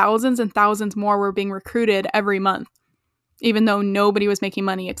 Like thousands and thousands more were being recruited every month, even though nobody was making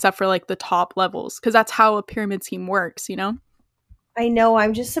money except for like the top levels, because that's how a pyramid scheme works, you know? I know.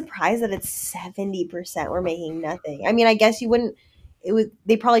 I'm just surprised that it's 70% were making nothing. I mean, I guess you wouldn't.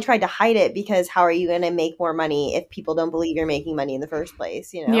 They probably tried to hide it because how are you going to make more money if people don't believe you're making money in the first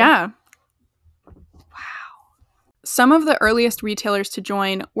place? You know? Yeah. Wow. Some of the earliest retailers to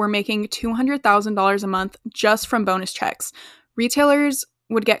join were making $200,000 a month just from bonus checks. Retailers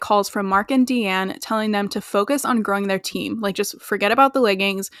would get calls from Mark and Deanne telling them to focus on growing their team. Like, just forget about the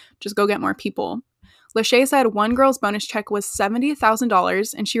leggings, just go get more people. Lachey said one girl's bonus check was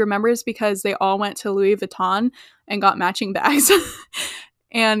 $70,000, and she remembers because they all went to Louis Vuitton and got matching bags.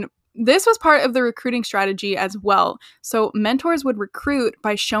 And this was part of the recruiting strategy as well. So mentors would recruit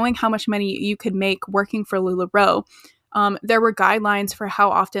by showing how much money you could make working for LuLaRoe. There were guidelines for how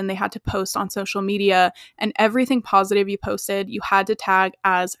often they had to post on social media, and everything positive you posted, you had to tag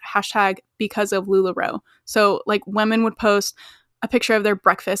as hashtag because of LuLaRoe. So like women would post a picture of their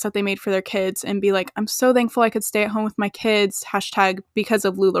breakfast that they made for their kids and be like, I'm so thankful I could stay at home with my kids, hashtag because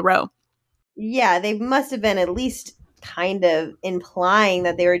of LuLaRoe. Yeah, they must have been at least kind of implying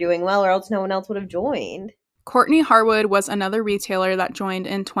that they were doing well, or else no one else would have joined. Courtney Harwood was another retailer that joined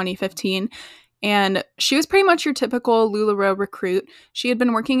in 2015, and she was pretty much your typical LuLaRoe recruit. She had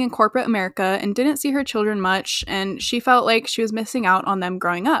been working in corporate America and didn't see her children much, and she felt like she was missing out on them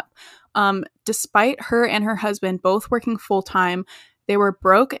growing up. Despite her and her husband both working full-time, they were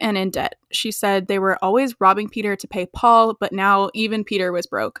broke and in debt. She said they were always robbing Peter to pay Paul, but now even Peter was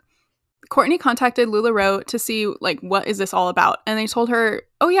broke. Courtney contacted LuLaRoe to see, like, what is this all about? And they told her,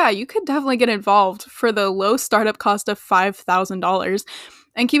 oh yeah, you could definitely get involved for the low startup cost of $5,000.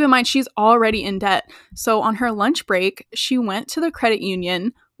 And keep in mind, she's already in debt. So on her lunch break, she went to the credit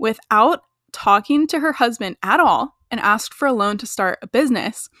union without talking to her husband at all and asked for a loan to start a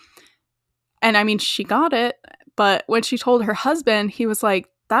business. And I mean, she got it. But when she told her husband, he was like,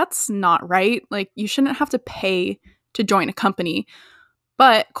 that's not right. Like, you shouldn't have to pay to join a company.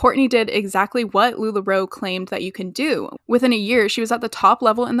 But Courtney did exactly what LuLaRoe claimed that you can do. Within a year, she was at the top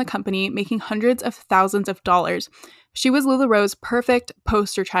level in the company, making hundreds of thousands of dollars. She was LuLaRoe's perfect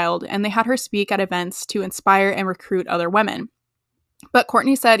poster child, and they had her speak at events to inspire and recruit other women. But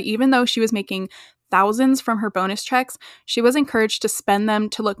Courtney said even though she was making thousands from her bonus checks, she was encouraged to spend them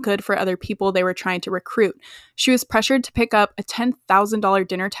to look good for other people they were trying to recruit. She was pressured to pick up a $10,000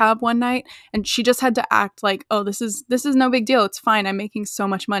 dinner tab one night, and she just had to act like, oh, this is no big deal. It's fine. I'm making so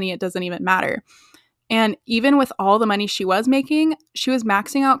much money. It doesn't even matter. And even with all the money she was making, she was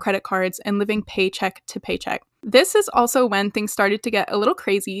maxing out credit cards and living paycheck to paycheck. This is also when things started to get a little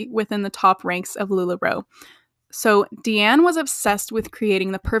crazy within the top ranks of LuLaRoe. So Deanne was obsessed with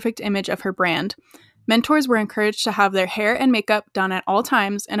creating the perfect image of her brand. Mentors were encouraged to have their hair and makeup done at all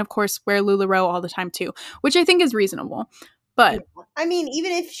times, and of course wear LuLaRoe all the time too, which I think is reasonable. But I mean,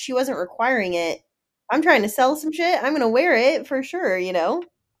 even if she wasn't requiring it, I'm trying to sell some shit, I'm going to wear it for sure, you know?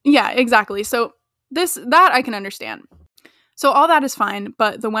 Yeah, exactly. So that I can understand. So all that is fine,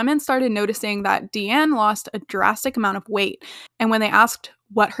 but the women started noticing that Deanne lost a drastic amount of weight. And when they asked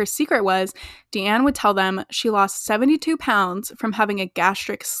what her secret was, Deanne would tell them she lost 72 pounds from having a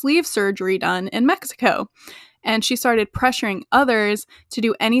gastric sleeve surgery done in Mexico. And she started pressuring others to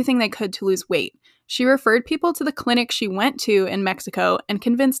do anything they could to lose weight. She referred people to the clinic she went to in Mexico and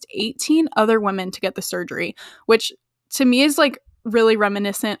convinced 18 other women to get the surgery, which to me is like really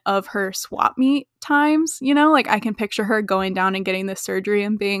reminiscent of her swap meet times, you know? Like I can picture her going down and getting this surgery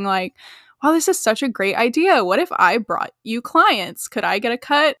and being like, wow, this is such a great idea. What if I brought you clients? Could I get a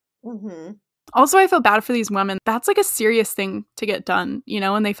cut? Mm-hmm. Also, I feel bad for these women. That's like a serious thing to get done,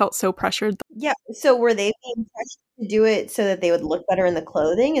 and they felt so pressured. Yeah. So were they being pressured to do it so that they would look better in the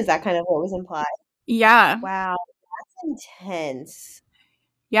clothing? Is that kind of what was implied? Yeah. Wow, that's intense.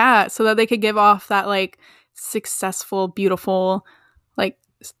 Yeah, so that they could give off that like successful, beautiful like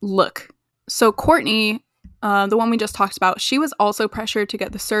look. So Courtney, the one we just talked about, she was also pressured to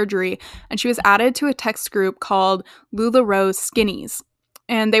get the surgery, and she was added to a text group called LuLaRoe Skinnies.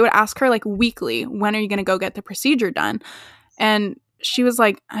 And they would ask her like weekly, when are you going to go get the procedure done? And she was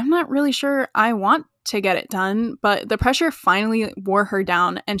like, I'm not really sure I want to get it done, but the pressure finally wore her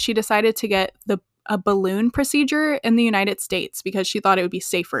down, and she decided to get a balloon procedure in the United States because she thought it would be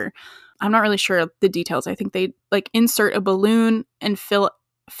safer. I'm not really sure the details. I think they like insert a balloon and fill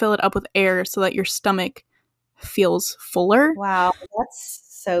it up with air so that your stomach feels fuller. Wow, that's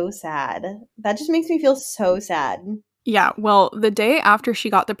so sad. That just makes me feel so sad. Yeah, well, the day after she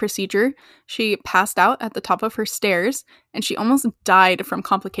got the procedure, she passed out at the top of her stairs and she almost died from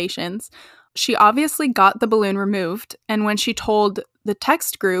complications. She obviously got the balloon removed, and when she told the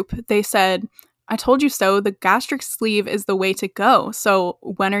text group, they said, I told you so, the gastric sleeve is the way to go. So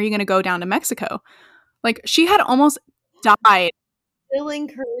when are you going to go down to Mexico? Like, she had almost died. Still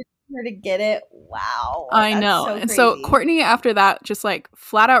encouraged her to get it. Wow, I that's know. so And crazy. so Courtney, after that, just like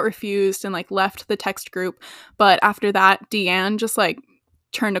flat out refused and like left the text group. But after that, Deanne just like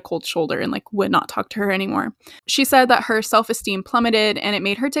turned a cold shoulder and like would not talk to her anymore. She said that her self-esteem plummeted, and it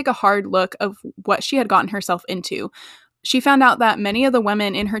made her take a hard look of what she had gotten herself into. She found out that many of the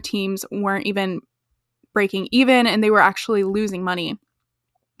women in her teams weren't even breaking even, and they were actually losing money.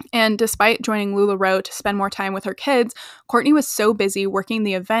 And despite joining LuLaRoe to spend more time with her kids, Courtney was so busy working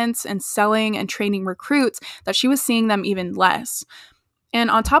the events and selling and training recruits that she was seeing them even less. And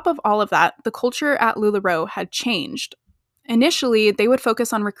on top of all of that, the culture at LuLaRoe had changed. Initially, they would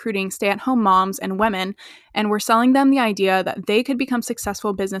focus on recruiting stay-at-home moms and women, and were selling them the idea that they could become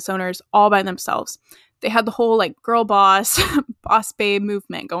successful business owners all by themselves. They had the whole like girl boss, boss babe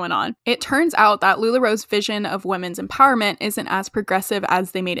movement going on. It turns out that LuLaRoe's vision of women's empowerment isn't as progressive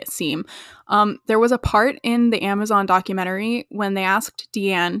as they made it seem. There was a part in the Amazon documentary when they asked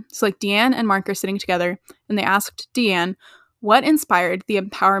Deanne, so like Deanne and Mark are sitting together, and they asked Deanne, what inspired the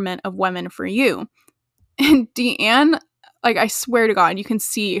empowerment of women for you? And Deanne, like, I swear to God, you can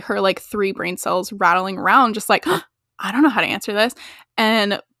see her like 3 brain cells rattling around, just like, I don't know how to answer this.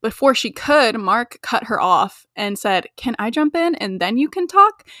 And before she could, Mark cut her off and said, can I jump in and then you can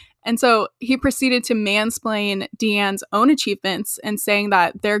talk? And so he proceeded to mansplain Deanne's own achievements and saying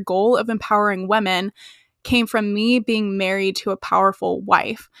that their goal of empowering women came from me being married to a powerful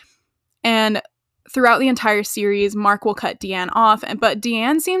wife. And throughout the entire series, Mark will cut Deanne off, but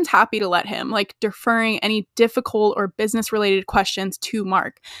Deanne seems happy to let him, like deferring any difficult or business-related questions to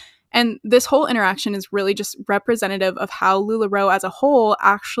Mark. And this whole interaction is really just representative of how LuLaRoe as a whole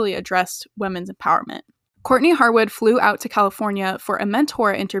actually addressed women's empowerment. Courtney Harwood flew out to California for a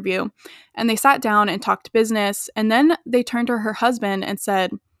mentor interview, and they sat down and talked business, and then they turned to her husband and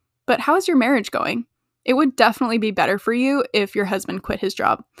said, but how's your marriage going? It would definitely be better for you if your husband quit his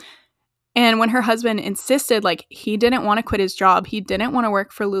job. And when her husband insisted, like, he didn't want to quit his job, he didn't want to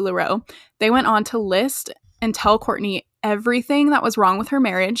work for LuLaRoe, they went on to list and tell Courtney everything that was wrong with her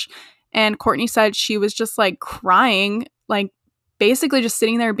marriage. And Courtney said she was just like crying, like basically just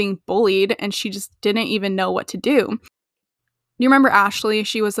sitting there being bullied, and she just didn't even know what to do. You remember Ashley?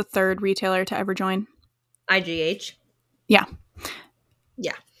 She was the 3rd retailer to ever join. IGH? Yeah.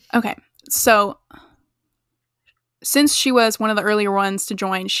 Yeah. Okay. So since she was one of the earlier ones to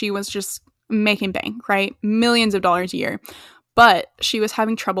join, she was just making bank, right? Millions of dollars a year. But she was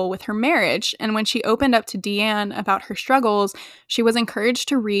having trouble with her marriage. And when she opened up to Deanne about her struggles, she was encouraged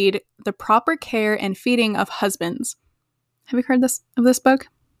to read The Proper Care and Feeding of Husbands. Have you heard of this book?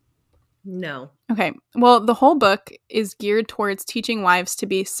 No. Okay. Well, the whole book is geared towards teaching wives to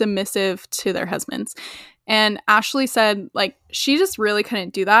be submissive to their husbands. And Ashley said, like, she just really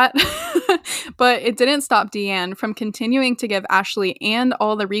couldn't do that. But it didn't stop Deanne from continuing to give Ashley and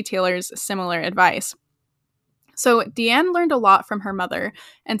all the retailers similar advice. So Deanne learned a lot from her mother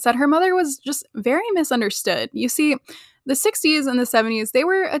and said her mother was just very misunderstood. You see, the 60s and the 70s, they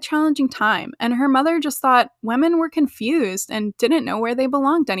were a challenging time, and her mother just thought women were confused and didn't know where they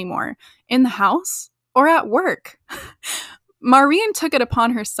belonged anymore, in the house or at work. Maureen took it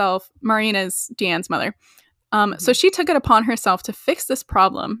upon herself, Maureen is Deanne's mother, so she took it upon herself to fix this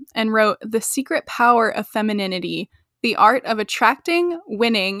problem and wrote The Secret Power of Femininity, the art of attracting,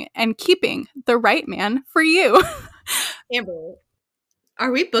 winning, and keeping the right man for you. Amber,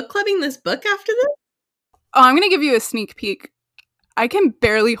 are we book clubbing this book after this? Oh, I'm going to give you a sneak peek. I can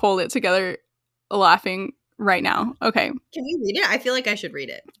barely hold it together. laughing right now. Okay. Can we read it? I feel like I should read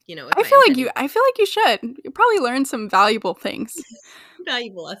it. With I my feel like you should. You probably learn some valuable things.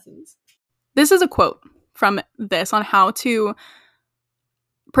 valuable lessons. This is a quote from this on how to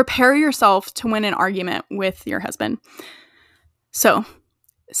prepare yourself to win an argument with your husband. So,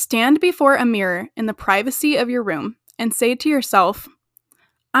 stand before a mirror in the privacy of your room and say to yourself,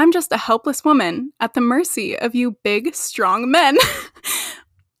 I'm just a helpless woman at the mercy of you big, strong men.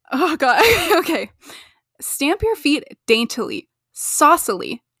 Oh, God. Okay. Stamp your feet daintily,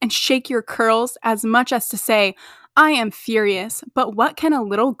 saucily, and shake your curls as much as to say, I am furious, but what can a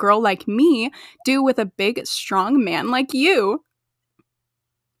little girl like me do with a big, strong man like you?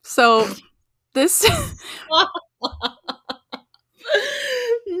 So, this... No!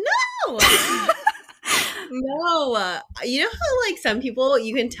 No. You know how, like, some people,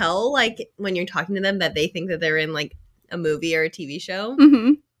 you can tell, like, when you're talking to them that they think that they're in, like, a movie or a TV show?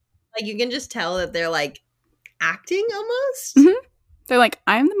 Mm-hmm. Like, you can just tell that they're, like, acting almost? Mm-hmm. They're like,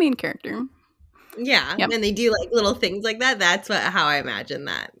 I'm the main character. Yeah. Yep. And they do, like, little things like that. That's how I imagine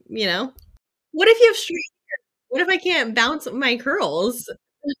that, What if you have straight hair? What if I can't bounce my curls?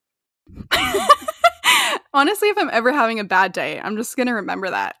 Honestly, if I'm ever having a bad day, I'm just going to remember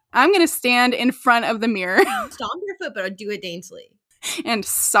that. I'm going to stand in front of the mirror. Stomp your foot, but do it daintily. And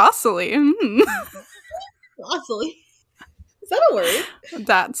saucily. Mm. Saucily. Is that a word?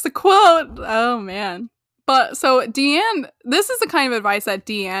 That's the quote. Oh, man. But so Deanne, this is the kind of advice that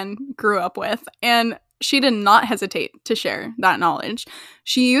Deanne grew up with, and she did not hesitate to share that knowledge.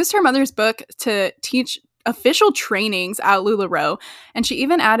 She used her mother's book to teach official trainings at LuLaRoe, and she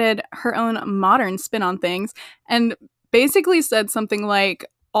even added her own modern spin on things and basically said something like,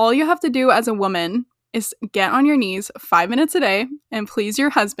 all you have to do as a woman is get on your knees 5 minutes a day and please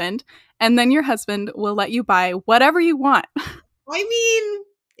your husband, and then your husband will let you buy whatever you want. I mean,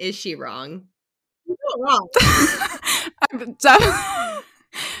 is she wrong? She's not wrong.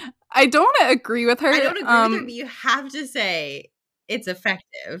 I don't agree with her. I don't agree with her, but you have to say it's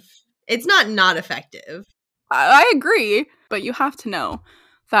effective. It's not effective. I agree, but you have to know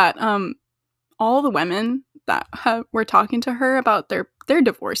that all the women that were talking to her about they're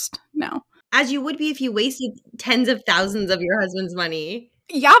divorced now. As you would be if you wasted tens of thousands of your husband's money.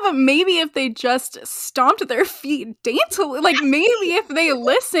 Yeah, but maybe if they just stomped their feet daintily, like maybe if they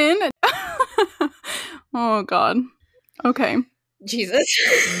listen. Oh, God. Okay. Jesus.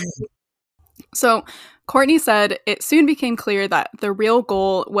 So Courtney said it soon became clear that the real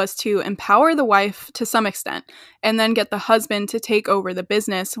goal was to empower the wife to some extent and then get the husband to take over the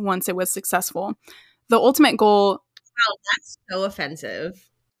business once it was successful. The ultimate goal... Wow, that's so offensive.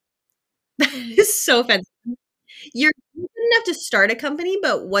 That is so offensive. You're good enough to start a company,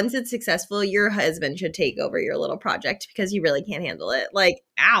 but once it's successful, your husband should take over your little project because you really can't handle it. Like,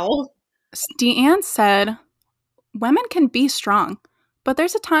 ow. Deanne said, women can be strong, but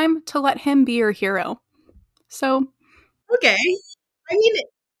there's a time to let him be your hero. So, okay. I mean,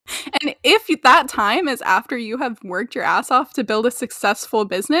 and if that time is after you have worked your ass off to build a successful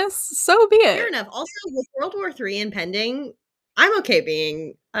business, so be it. Fair enough. Also, with World War III impending, I'm okay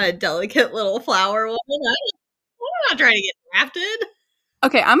being a delicate little flower woman. I'm not trying to get drafted.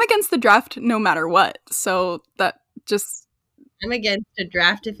 Okay, I'm against the draft no matter what. So that just... I'm against a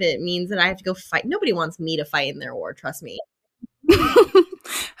draft if it means that I have to go fight. Nobody wants me to fight in their war, trust me.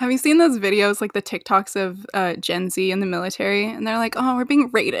 Have you seen those videos, like the TikToks of Gen Z in the military? And they're like, oh, we're being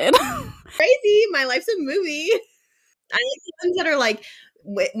raided. Crazy. My life's a movie. I like the ones that are like,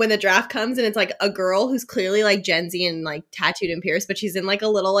 when the draft comes and it's like a girl who's clearly like Gen Z and like tattooed and pierced, but she's in like a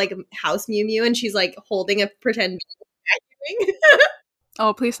little like house Mew Mew and she's like holding a pretend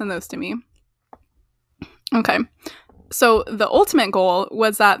Oh, please send those to me. Okay. So the ultimate goal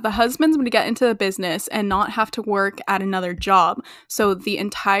was that the husbands would get into the business and not have to work at another job. So the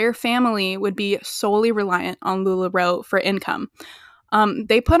entire family would be solely reliant on LuLaRoe for income.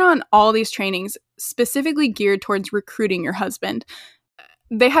 They put on all these trainings specifically geared towards recruiting your husband.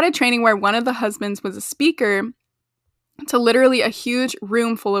 They had a training where one of the husbands was a speaker to literally a huge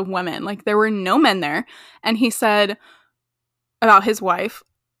room full of women. Like, there were no men there. And he said about his wife,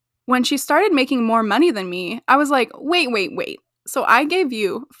 when she started making more money than me, I was like, wait. So I gave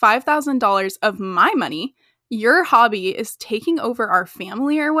you $5,000 of my money. Your hobby is taking over our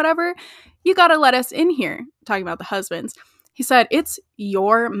family or whatever. You got to let us in here. Talking about the husbands. He said, it's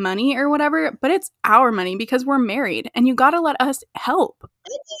your money or whatever, but it's our money because we're married and you got to let us help.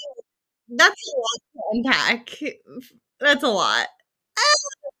 That's a lot to unpack. That's a lot.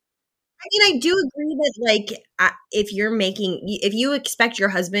 I mean, I do agree that, like, if you expect your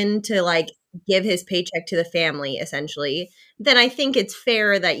husband to, like, give his paycheck to the family, essentially, then I think it's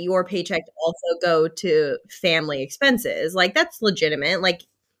fair that your paycheck also go to family expenses. Like, that's legitimate. Like,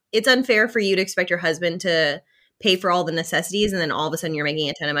 it's unfair for you to expect your husband to pay for all the necessities and then all of a sudden you're making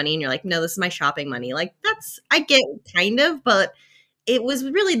a ton of money and you're like, no, this is my shopping money. Like, that's, I get kind of, but it was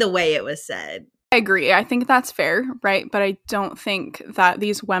really the way it was said. I agree. I think that's fair, right? But I don't think that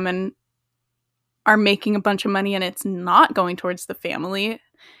these women are making a bunch of money and it's not going towards the family.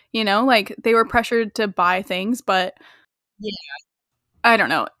 You know, like they were pressured to buy things, but Yeah. I don't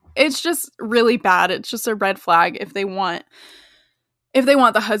know. It's just really bad. It's just a red flag if they want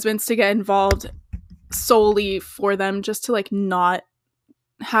the husbands to get involved solely for them just to like not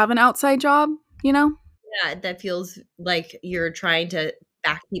have an outside job, you know? Yeah, that feels like you're trying to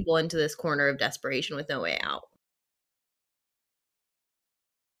back people into this corner of desperation with no way out.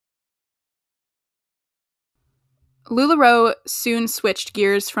 LuLaRoe soon switched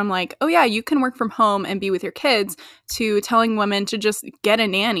gears from like, oh yeah, you can work from home and be with your kids, to telling women to just get a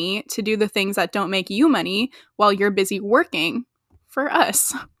nanny to do the things that don't make you money while you're busy working for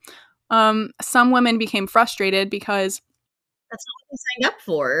us. Some women became frustrated because That's not what they signed up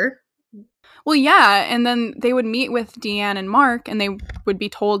for. well, yeah, and then they would meet with Deanne and Mark and they would be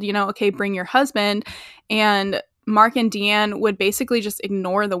told, you know, okay, bring your husband, and Mark and Deanne would basically just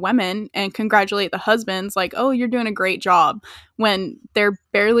ignore the women and congratulate the husbands like, oh, you're doing a great job, when they're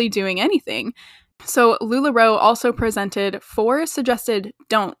barely doing anything. So LuLaRoe also presented 4 suggested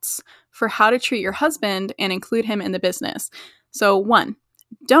don'ts for how to treat your husband and include him in the business. So 1,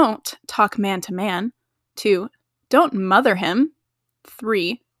 don't talk man to man. 2, don't mother him.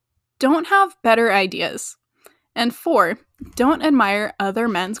 3, don't have better ideas. And 4, don't admire other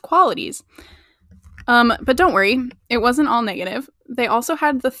men's qualities. But don't worry, it wasn't all negative. They also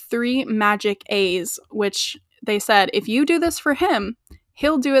had the 3 magic A's, which they said, if you do this for him,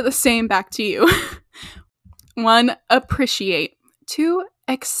 he'll do it the same back to you. 1, appreciate. 2,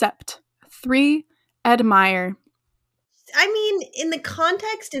 accept. 3, admire. I mean, in the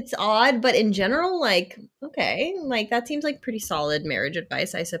context, it's odd, but in general, like, okay, like that seems like pretty solid marriage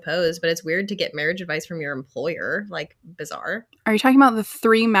advice, I suppose. But it's weird to get marriage advice from your employer. Like, bizarre. Are you talking about the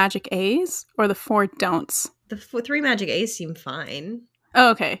 3 magic A's or the 4 don'ts? The 3 magic A's seem fine. Oh,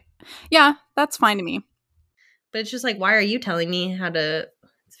 okay. Yeah, that's fine to me. But it's just like, why are you telling me how to?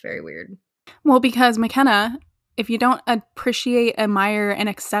 It's very weird. Well, because McKenna, if you don't appreciate, admire, and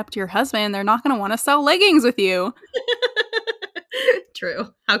accept your husband, they're not going to want to sell leggings with you.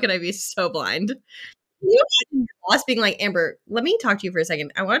 True. How can I be so blind? Can you imagine your boss being like, Amber, let me talk to you for a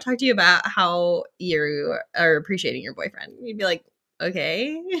second. I want to talk to you about how you are appreciating your boyfriend. You'd be like,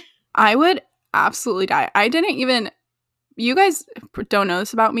 okay. I would absolutely die. I didn't even, you guys don't know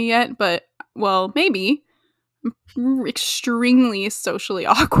this about me yet, but, well, maybe. I'm extremely socially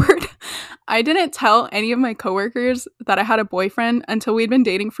awkward. I didn't tell any of my coworkers that I had a boyfriend until we'd been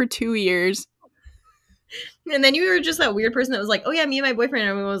dating for 2 years. And then you were just that weird person that was like, oh yeah, me and my boyfriend. And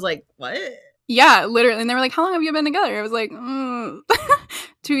everyone was like, what? Yeah, literally. And they were like, how long have you been together? I was like,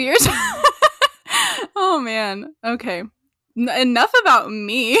 2 years. Oh, man. Okay. Enough about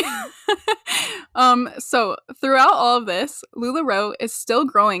me. So throughout all of this, LuLaRoe is still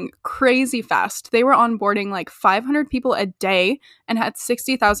growing crazy fast. They were onboarding like 500 people a day and had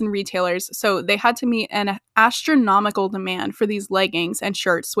 60,000 retailers. So they had to meet an astronomical demand for these leggings and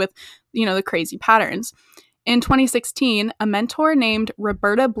shirts with, you know, the crazy patterns. In 2016, a mentor named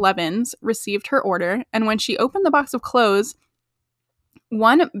Roberta Blevins received her order, and when she opened the box of clothes,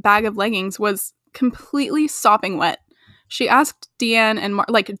 one bag of leggings was completely sopping wet. She asked Deanne and Mark,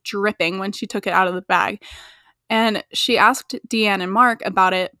 like dripping when she took it out of the bag. And she asked Deanne and Mark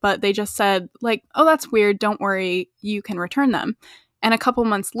about it, but they just said, like, oh, that's weird. Don't worry. You can return them. And a couple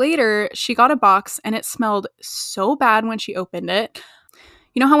months later, she got a box and it smelled so bad when she opened it.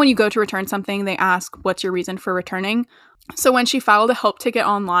 You know how when you go to return something, they ask, what's your reason for returning? So when she filed a help ticket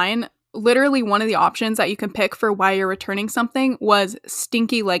online, literally one of the options that you can pick for why you're returning something was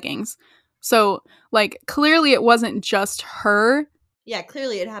stinky leggings. So, like, clearly it wasn't just her. Yeah,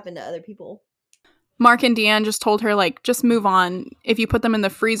 clearly it happened to other people. Mark and Deanne just told her, like, just move on. If you put them in the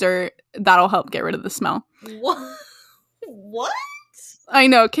freezer, that'll help get rid of the smell. What? What? I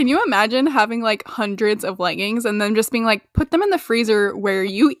know. Can you imagine having, like, hundreds of leggings and then just being like, put them in the freezer where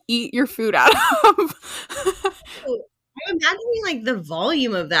you eat your food out of? I'm imagining, like, the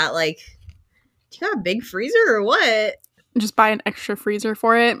volume of that. Like, do you got a big freezer or what? Just buy an extra freezer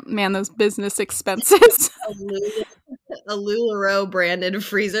for it. Man, those business expenses. A LuLaRoe branded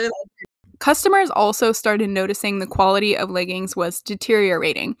freezer. Customers also started noticing the quality of leggings was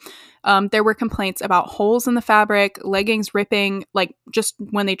deteriorating. There were complaints about holes in the fabric, leggings ripping, like just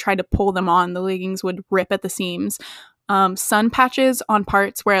when they tried to pull them on, the leggings would rip at the seams. Sun patches on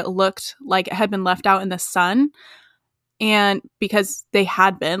parts where it looked like it had been left out in the sun. And because they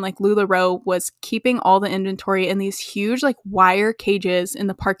had been, like LuLaRoe was keeping all the inventory in these huge like wire cages in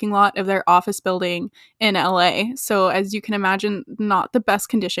the parking lot of their office building in LA. So as you can imagine, not the best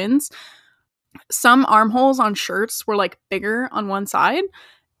conditions. Some armholes on shirts were like bigger on one side.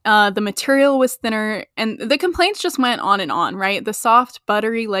 The material was thinner, and the complaints just went on and on, right? The soft,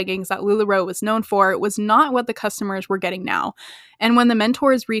 buttery leggings that LuLaRoe was known for was not what the customers were getting now. And when the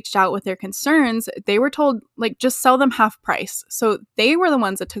mentors reached out with their concerns, they were told, like, just sell them half price. So they were the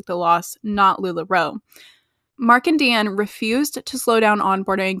ones that took the loss, not LuLaRoe. Mark and Deanne refused to slow down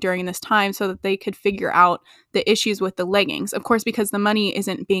onboarding during this time so that they could figure out the issues with the leggings. Of course, because the money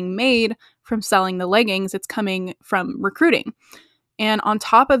isn't being made from selling the leggings, it's coming from recruiting. And on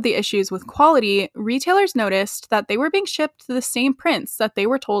top of the issues with quality, retailers noticed that they were being shipped the same prints that they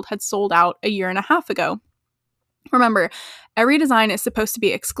were told had sold out a year and a half ago. Remember, every design is supposed to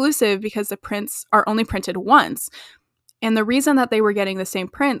be exclusive because the prints are only printed once. And the reason that they were getting the same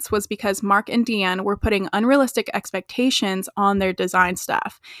prints was because Mark and Deanne were putting unrealistic expectations on their design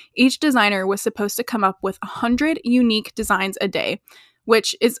staff. Each designer was supposed to come up with 100 unique designs a day,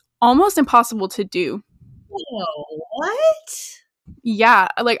 which is almost impossible to do. Whoa, what? Yeah,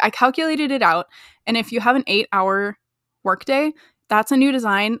 like I calculated it out. And if you have an 8-hour workday, that's a new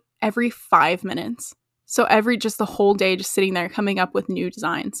design every 5 minutes. So just the whole day, just sitting there coming up with new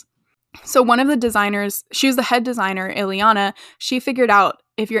designs. So one of the designers, she was the head designer, Ileana, she figured out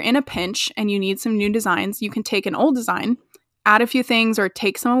if you're in a pinch and you need some new designs, you can take an old design, add a few things or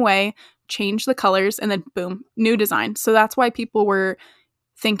take some away, change the colors, and then boom, new design. So that's why people were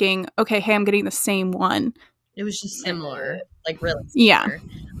thinking, okay, hey, I'm getting the same one. It was just similar, like really similar. Yeah.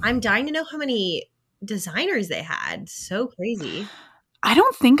 I'm dying to know how many designers they had. So crazy. I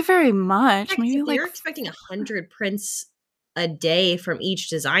don't think very much. Heck, Maybe if like they're expecting 100 prints a day from each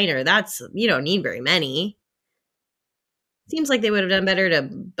designer. You don't need very many. Seems like they would have done better to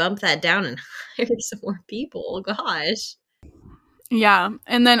bump that down and hire some more people. Gosh. Yeah.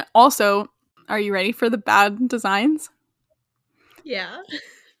 And then also, are you ready for the bad designs? Yeah.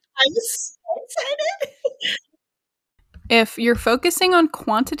 I'm so excited. If you're focusing on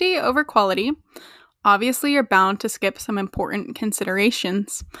quantity over quality, obviously you're bound to skip some important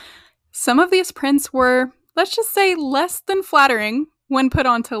considerations. Some of these prints were, let's just say, less than flattering when put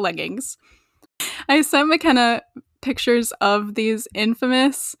onto leggings. I sent McKenna pictures of these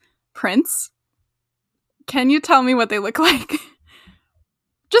infamous prints. Can you tell me what they look like?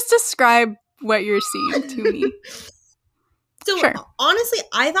 Just describe what you're seeing to me. So Sure. Honestly,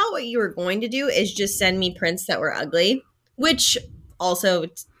 I thought what you were going to do is just send me prints that were ugly, which also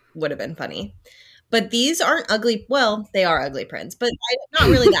would have been funny. But these aren't ugly. Well, they are ugly prints, but not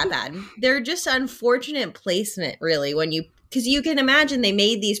really that bad. They're just unfortunate placement, really, because you can imagine they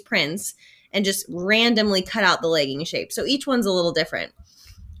made these prints and just randomly cut out the legging shape. So each one's a little different.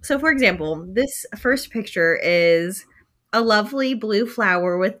 So, for example, this first picture is a lovely blue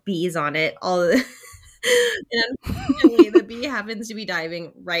flower with bees on it. And unfortunately, the bee happens to be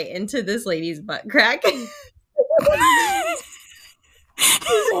diving right into this lady's butt crack. His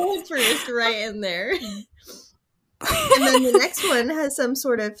whole first right in there. And then the next one has some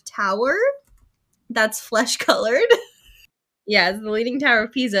sort of tower that's flesh colored. Yeah, it's the Leaning Tower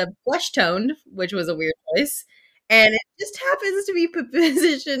of Pisa, flesh toned, which was a weird choice. And it just happens to be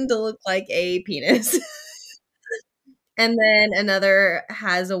positioned to look like a penis. And then another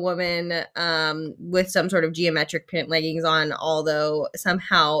has a woman with some sort of geometric print leggings on, although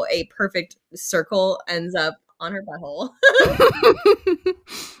somehow a perfect circle ends up on her butthole.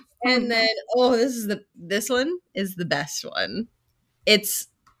 And then, this one is the best one. It's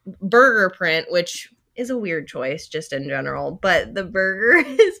burger print, which is a weird choice just in general, but the burger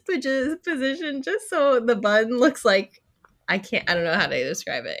is positioned just so the bun looks like, I don't know how to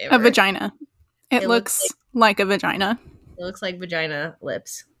describe it. A vagina. It looks like a vagina. It looks like vagina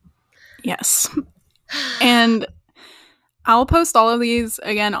lips. Yes. And I'll post all of these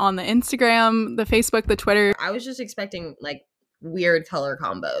again on the Instagram, the Facebook, the Twitter. I was just expecting like weird color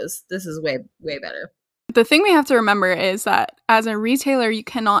combos. This is way, way better. The thing we have to remember is that as a retailer, you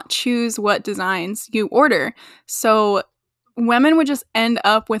cannot choose what designs you order. So women would just end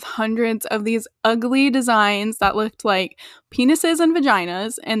up with hundreds of these ugly designs that looked like penises and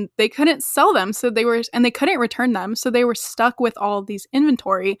vaginas, and they couldn't sell them. And they couldn't return them. So they were stuck with all of these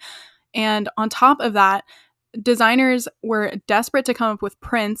inventory. And on top of that, Designers were desperate to come up with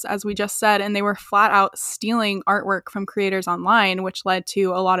prints, as we just said, and they were flat out stealing artwork from creators online, which led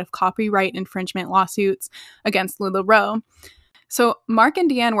to a lot of copyright infringement lawsuits against LuLaRoe. So Mark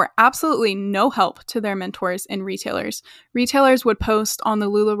and Deanne were absolutely no help to their mentors and retailers. Retailers would post on the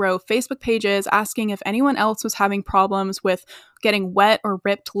LuLaRoe Facebook pages asking if anyone else was having problems with getting wet or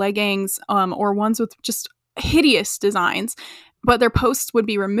ripped leggings, or ones with just hideous designs. But their posts would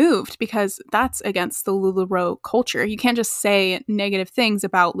be removed because that's against the LuLaRoe culture. You can't just say negative things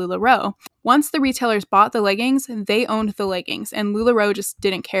about LuLaRoe. Once the retailers bought the leggings, they owned the leggings, and LuLaRoe just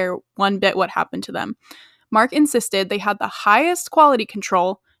didn't care one bit what happened to them. Mark insisted they had the highest quality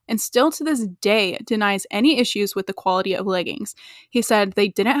control and still to this day denies any issues with the quality of leggings. He said they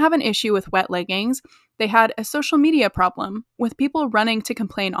didn't have an issue with wet leggings. They had a social media problem with people running to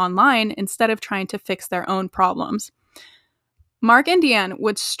complain online instead of trying to fix their own problems. Mark and Deanne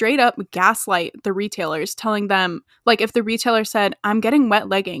would straight up gaslight the retailers, telling them, like, if the retailer said, "I'm getting wet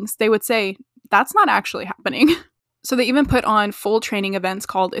leggings," they would say, "That's not actually happening." So they even put on full training events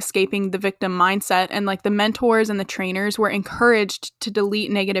called Escaping the Victim Mindset, and like the mentors and the trainers were encouraged to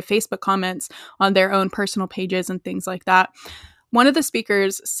delete negative Facebook comments on their own personal pages and things like that. One of the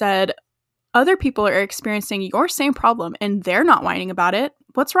speakers said, "Other people are experiencing your same problem and they're not whining about it.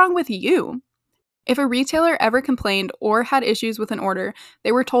 What's wrong with you?" If a retailer ever complained or had issues with an order,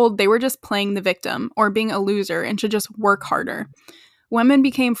 they were told they were just playing the victim or being a loser and should just work harder. Women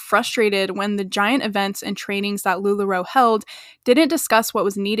became frustrated when the giant events and trainings that LuLaRoe held didn't discuss what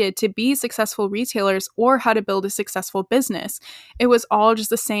was needed to be successful retailers or how to build a successful business. It was all just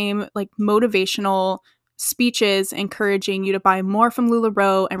the same, like, motivational speeches encouraging you to buy more from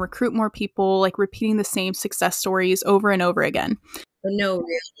LuLaRoe and recruit more people, like repeating the same success stories over and over again. But no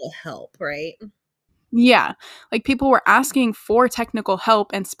real help, right? Yeah, like people were asking for technical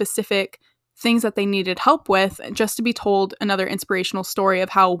help and specific things that they needed help with just to be told another inspirational story of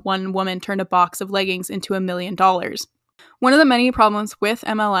how one woman turned a box of leggings into $1 million. One of the many problems with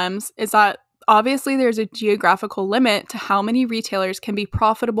MLMs is that obviously there's a geographical limit to how many retailers can be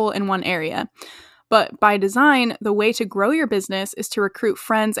profitable in one area. But by design, the way to grow your business is to recruit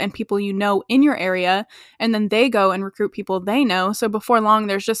friends and people you know in your area, and then they go and recruit people they know. So before long,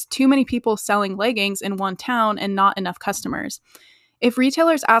 there's just too many people selling leggings in one town and not enough customers. If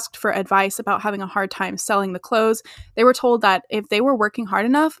retailers asked for advice about having a hard time selling the clothes, they were told that if they were working hard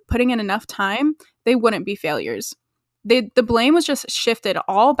enough, putting in enough time, they wouldn't be failures. The blame was just shifted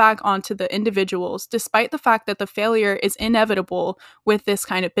all back onto the individuals, despite the fact that the failure is inevitable with this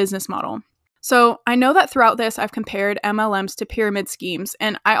kind of business model. So I know that throughout this, I've compared MLMs to pyramid schemes,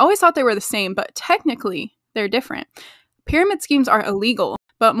 and I always thought they were the same, but technically they're different. Pyramid schemes are illegal,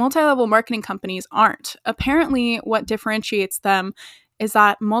 but multi-level marketing companies aren't. Apparently, what differentiates them is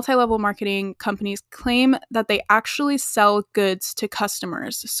that multi-level marketing companies claim that they actually sell goods to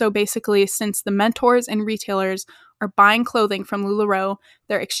customers. So basically, since the mentors and retailers are buying clothing from LuLaRoe,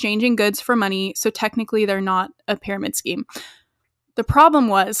 they're exchanging goods for money, so technically they're not a pyramid scheme. The problem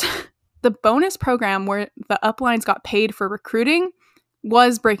was the bonus program where the uplines got paid for recruiting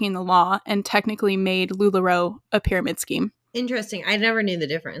was breaking the law and technically made LuLaRoe a pyramid scheme. Interesting. I never knew the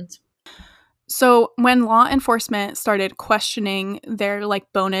difference. So when law enforcement started questioning their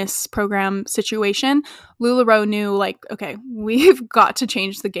bonus program situation, LuLaRoe knew okay, we've got to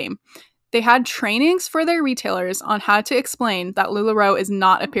change the game. They had trainings for their retailers on how to explain that LuLaRoe is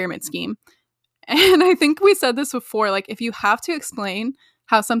not a pyramid scheme. And I think we said this before, if you have to explain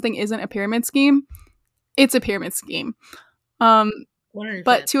how something isn't a pyramid scheme, it's a pyramid scheme. 100%.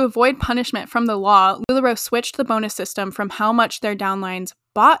 But to avoid punishment from the law, LuLaRoe switched the bonus system from how much their downlines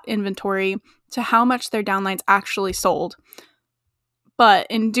bought inventory to how much their downlines actually sold. But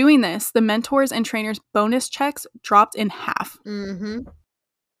in doing this, the mentors and trainers' bonus checks dropped in half. Mm-hmm.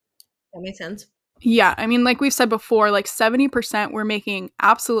 That makes sense. Yeah, I mean, like we've said before, 70% were making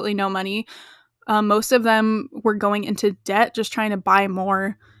absolutely no money. Most of them were going into debt just trying to buy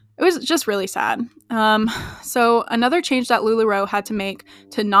more. It was just really sad. So another change that LuLaRoe had to make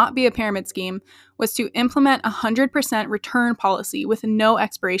to not be a pyramid scheme was to implement a 100% return policy with no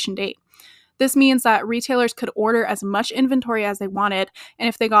expiration date. This means that retailers could order as much inventory as they wanted, and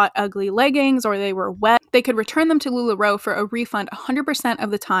if they got ugly leggings or they were wet, they could return them to LuLaRoe for a refund 100%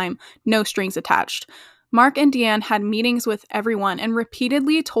 of the time, no strings attached. Mark and Deanne had meetings with everyone and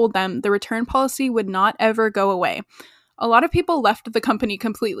repeatedly told them the return policy would not ever go away. A lot of people left the company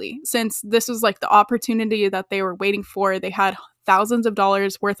completely, since this was the opportunity that they were waiting for. They had thousands of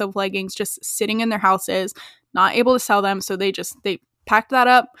dollars worth of leggings just sitting in their houses, not able to sell them, so they packed that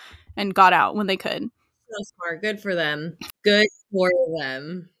up and got out when they could. so smart. Good for them. Good for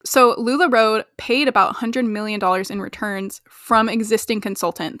them. So LuLaRoe paid about $100 million in returns from existing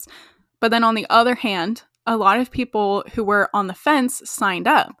consultants. But then on the other hand, a lot of people who were on the fence signed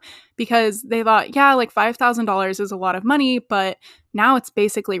up because they thought, yeah, like $5,000 is a lot of money, but now it's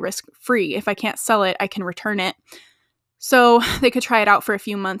basically risk-free. If I can't sell it, I can return it. So they could try it out for a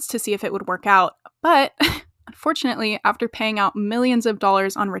few months to see if it would work out. But unfortunately, after paying out millions of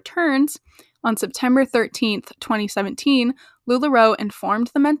dollars on returns, on September 13th, 2017, LuLaRoe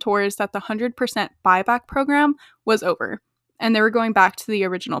informed the mentors that the 100% buyback program was over, and they were going back to the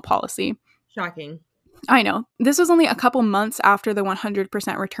original policy. Shocking. I know. This was only a couple months after the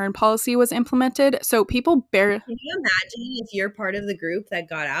 100% return policy was implemented, so people barely... Can you imagine if you're part of the group that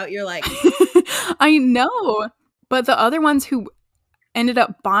got out? You're like... I know. But the other ones who ended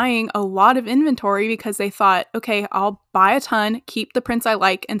up buying a lot of inventory because they thought, okay, I'll buy a ton, keep the prints I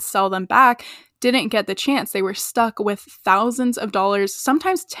like, and sell them back, didn't get the chance. They were stuck with thousands of dollars,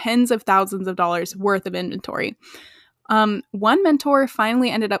 sometimes tens of thousands of dollars worth of inventory. One mentor finally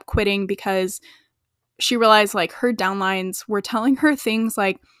ended up quitting because she realized like her downlines were telling her things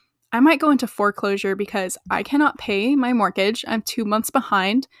like, I might go into foreclosure because I cannot pay my mortgage. I'm 2 months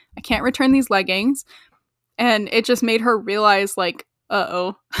behind. I can't return these leggings. And it just made her realize like,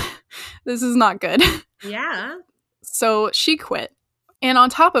 uh-oh, this is not good. Yeah. So she quit. And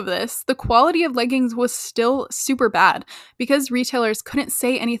on top of this, the quality of leggings was still super bad because retailers couldn't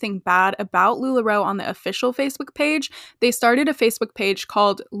say anything bad about LuLaRoe on the official Facebook page. They started a Facebook page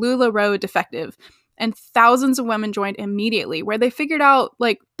called LuLaRoe Defective, and thousands of women joined immediately, where they figured out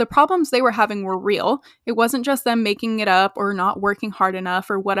like the problems they were having were real. It wasn't just them making it up or not working hard enough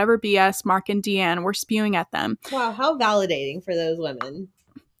or whatever BS Mark and Deanne were spewing at them. Wow, how validating for those women.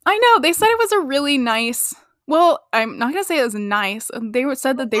 I know. They said it was a really nice... Well, I'm not going to say it was nice. They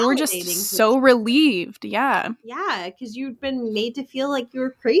said that they were just so relieved. Yeah. Yeah, because you've been made to feel like you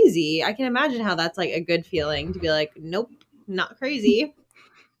were crazy. I can imagine how that's like a good feeling to be like, nope, not crazy.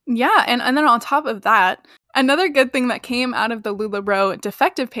 Yeah, and then on top of that, another good thing that came out of the LuLaRoe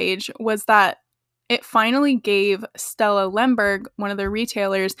defective page was that it finally gave Stella Lemberg, one of the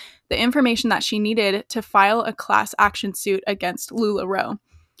retailers, the information that she needed to file a class action suit against LuLaRoe.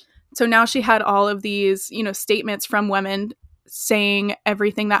 So now she had all of these, statements from women saying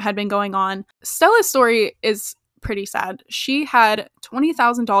everything that had been going on. Stella's story is pretty sad. She had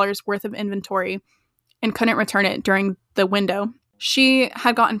 $20,000 worth of inventory and couldn't return it during the window. She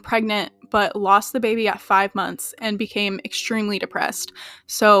had gotten pregnant but lost the baby at 5 months and became extremely depressed.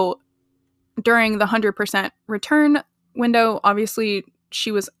 So during the 100% return window, obviously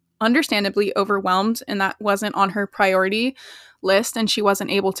she was understandably overwhelmed and that wasn't on her priority list and she wasn't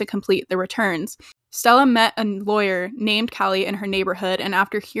able to complete the returns. Stella met a lawyer named Callie in her neighborhood, and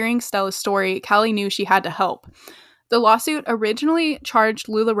after hearing Stella's story, Callie knew she had to help. The lawsuit originally charged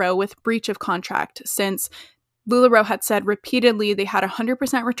LuLaRoe with breach of contract since LuLaRoe had said repeatedly they had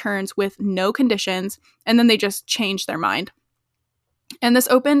 100% returns with no conditions, and then they just changed their mind. And this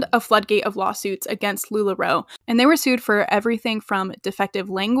opened a floodgate of lawsuits against LuLaRoe, and they were sued for everything from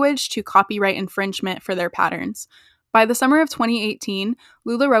defective language to copyright infringement for their patterns. By the summer of 2018,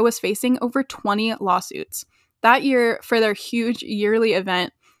 LuLaRoe was facing over 20 lawsuits. That year, for their huge yearly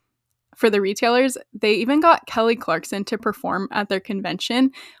event for the retailers, they even got Kelly Clarkson to perform at their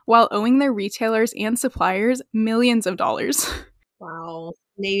convention while owing their retailers and suppliers millions of dollars. Wow.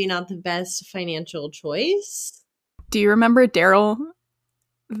 Maybe not the best financial choice. Do you remember Daryl,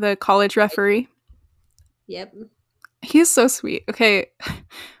 the college referee? Yep. He's so sweet. Okay,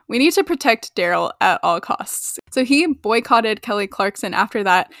 we need to protect Daryl at all costs. So he boycotted Kelly Clarkson after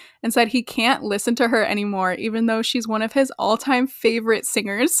that and said he can't listen to her anymore, even though she's one of his all-time favorite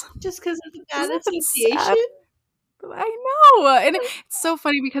singers. Just because of the bad association? I know. And it's so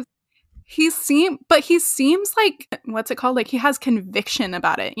funny because he seems like, what's it called? Like he has conviction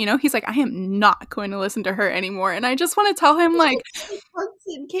about it. He's like, I am not going to listen to her anymore. And I just want to tell him like,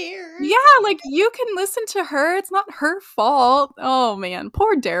 yeah, like you can listen to her. It's not her fault. Oh man,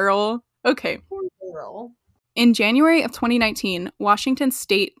 poor Daryl. Okay. Poor Daryl. In January of 2019, Washington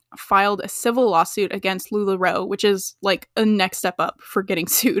State filed a civil lawsuit against LuLaRoe, which is like a next step up for getting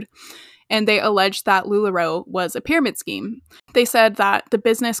sued. And they alleged that LuLaRoe was a pyramid scheme. They said that the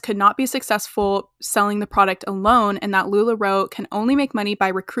business could not be successful selling the product alone and that LuLaRoe can only make money by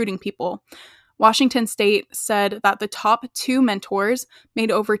recruiting people. Washington State said that the top 2 mentors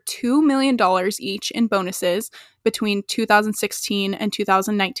made over $2 million each in bonuses between 2016 and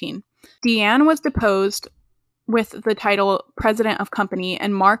 2019. Deanne was deposed with the title president of company,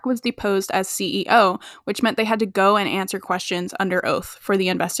 and Mark was deposed as CEO, which meant they had to go and answer questions under oath for the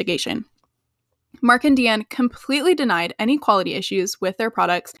investigation. Mark and Deanne completely denied any quality issues with their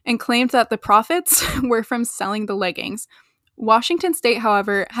products and claimed that the profits were from selling the leggings. Washington State,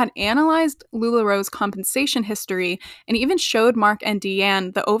 however, had analyzed LuLaRoe's compensation history and even showed Mark and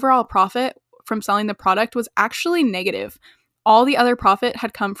Deanne the overall profit from selling the product was actually negative. All the other profit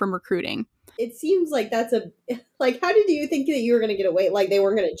had come from recruiting. It seems like that's a like. How did you think that you were going to get away? Like they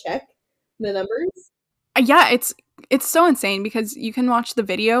weren't going to check the numbers? Yeah, it's so insane because you can watch the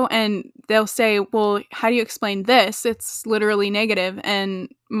video and they'll say, well, how do you explain this? It's literally negative. And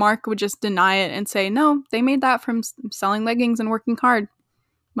Mark would just deny it and say, no, they made that from selling leggings and working hard.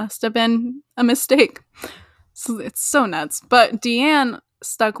 Must have been a mistake. So it's so nuts. But Deanne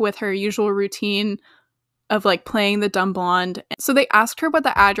stuck with her usual routine of like playing the dumb blonde. So they asked her what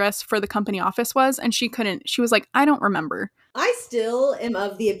the address for the company office was, and she couldn't. She was like, I don't remember. I still am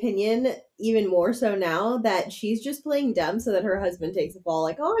of the opinion, even more so now, that she's just playing dumb so that her husband takes a fall.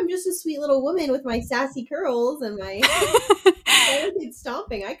 Like, oh, I'm just a sweet little woman with my sassy curls and my delicate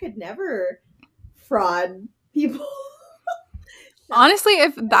stomping. I could never fraud people. Honestly,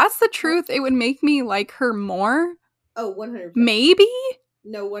 if that's the truth, it would make me like her more. Oh, 100%. Maybe?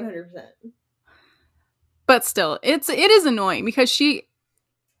 No, 100%. But still, it is annoying because she,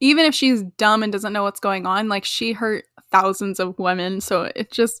 even if she's dumb and doesn't know what's going on, like she hurt thousands of women, so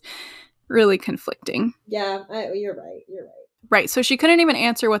it's just really conflicting. Yeah, you're right. Right, so she couldn't even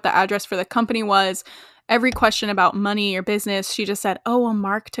answer what the address for the company was. Every question about money or business, she just said, oh, well,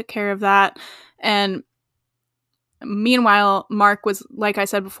 Mark took care of that. And meanwhile, Mark was, like I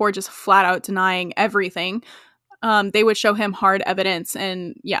said before, just flat out denying everything. They would show him hard evidence,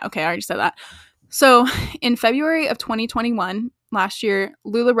 and yeah, okay, I already said that. So in February of 2021, last year,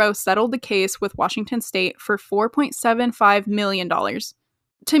 LuLaRoe settled the case with Washington State for $4.75 million.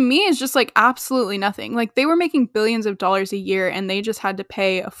 To me, it's just like absolutely nothing. Like they were making billions of dollars a year and they just had to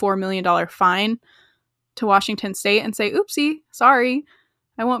pay a $4 million fine to Washington State and say, oopsie, sorry,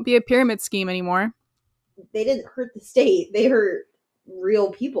 I won't be a pyramid scheme anymore. They didn't hurt the state. They hurt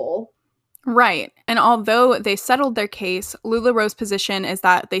real people. Right. And although they settled their case, LuLaRoe's position is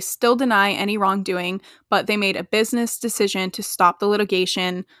that they still deny any wrongdoing, but they made a business decision to stop the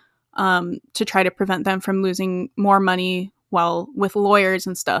litigation to try to prevent them from losing more money with lawyers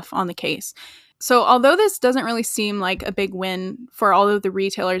and stuff on the case. So although this doesn't really seem like a big win for all of the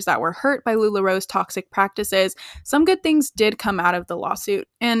retailers that were hurt by LuLaRoe's toxic practices, some good things did come out of the lawsuit.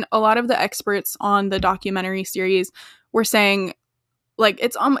 And a lot of the experts on the documentary series were saying, like,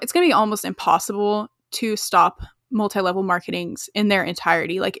 it's going to be almost impossible to stop multi-level marketings in their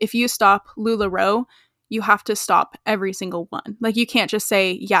entirety. Like, if you stop LuLaRoe, you have to stop every single one. Like, you can't just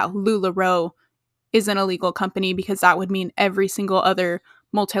say, yeah, LuLaRoe is an illegal company, because that would mean every single other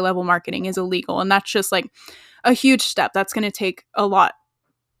multi-level marketing is illegal. And that's just like a huge step. That's going to take a lot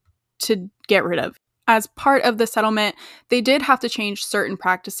to get rid of. As part of the settlement, they did have to change certain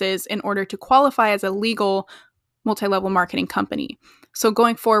practices in order to qualify as a legal multi-level marketing company. So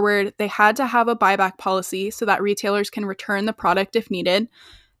going forward, they had to have a buyback policy so that retailers can return the product if needed.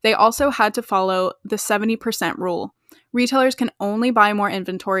 They also had to follow the 70% rule. Retailers can only buy more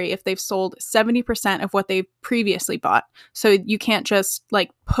inventory if they've sold 70% of what they've previously bought. So you can't just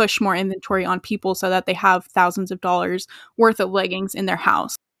like push more inventory on people so that they have thousands of dollars worth of leggings in their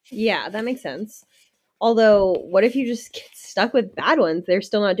house. Yeah, that makes sense. Although, what if you just get stuck with bad ones? They're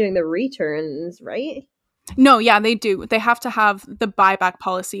still not doing the returns, right? No, yeah, they do. They have to have the buyback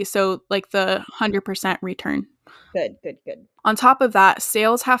policy. So like the 100% return. Good. On top of that,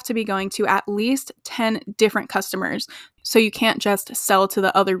 sales have to be going to at least 10 different customers. So you can't just sell to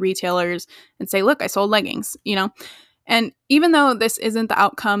the other retailers and say, look, I sold leggings, you know? And even though this isn't the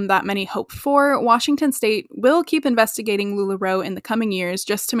outcome that many hope for, Washington State will keep investigating LuLaRoe in the coming years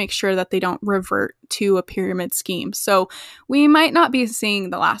just to make sure that they don't revert to a pyramid scheme. So we might not be seeing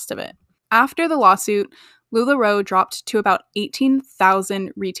the last of it. After the lawsuit, LuLaRoe dropped to about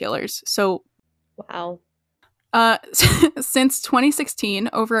 18,000 retailers. So, wow. Since 2016,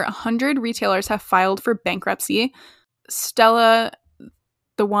 over 100 retailers have filed for bankruptcy. Stella,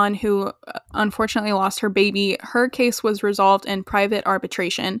 the one who unfortunately lost her baby, her case was resolved in private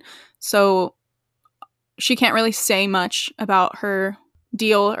arbitration. So she can't really say much about her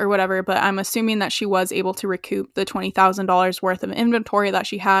deal or whatever, but I'm assuming that she was able to recoup the $20,000 worth of inventory that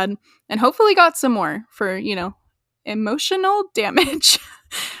she had and hopefully got some more for, emotional damage.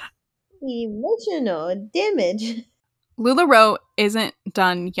 Emotional damage. LuLaRoe isn't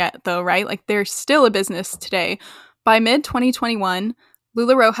done yet, though, right? Like, they're still a business today. By mid-2021,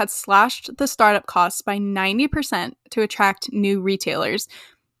 LuLaRoe had slashed the startup costs by 90% to attract new retailers.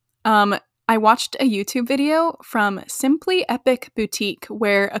 I I watched a YouTube video from Simply Epic Boutique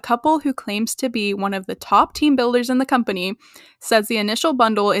where a couple who claims to be one of the top team builders in the company says the initial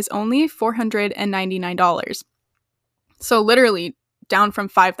bundle is only $499. So literally down from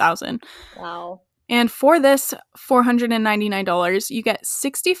 $5,000. Wow. And for this $499, you get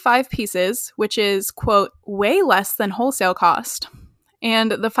 65 pieces, which is, quote, way less than wholesale cost.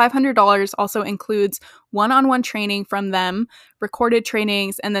 And the $500 also includes one-on-one training from them, recorded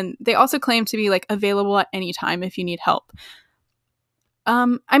trainings, and then they also claim to be like available at any time if you need help.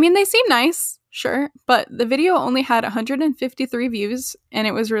 I mean, they seem nice, sure, but the video only had 153 views and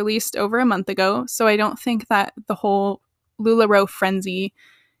it was released over a month ago, so I don't think that the whole LuLaRoe frenzy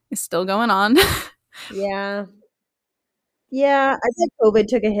is still going on. Yeah. Yeah, I think COVID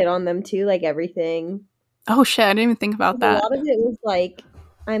took a hit on them too, like everything. Oh shit, I didn't even think about A that. lot of it was like,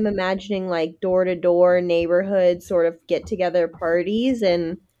 I'm imagining like door to door neighborhood sort of get together parties,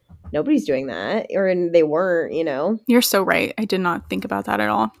 and nobody's doing that, or they weren't, you know? You're so right. I did not think about that at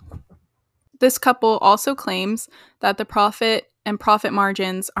all. This couple also claims that the profit and profit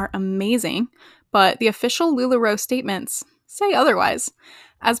margins are amazing, but the official LuLaRoe statements say otherwise.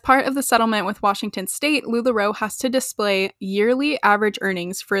 As part of the settlement with Washington State, LuLaRoe has to display yearly average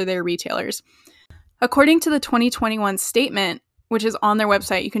earnings for their retailers. According to the 2021 statement, which is on their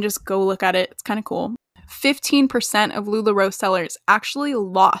website, you can just go look at it. It's kind of cool. 15% of LuLaRoe sellers actually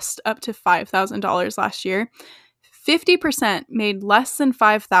lost up to $5,000 last year. 50% made less than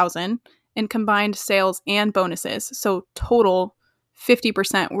 $5,000 in combined sales and bonuses. So total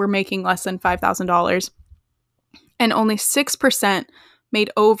 50% were making less than $5,000. And only 6%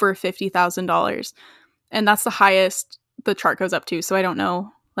 made over $50,000. And that's the highest the chart goes up to. So I don't know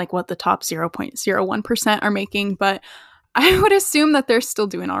like what the top 0.01% are making, but I would assume that they're still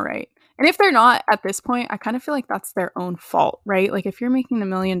doing all right. And if they're not at this point, I kind of feel like that's their own fault, right? Like if you're making $1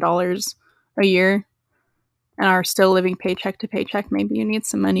 million a year and are still living paycheck to paycheck, maybe you need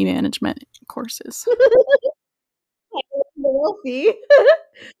some money management courses. Wealthy.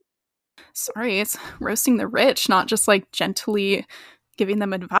 Sorry, it's roasting the rich, not just like gently giving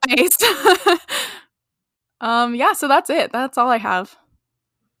them advice. Yeah, so that's it. That's all I have.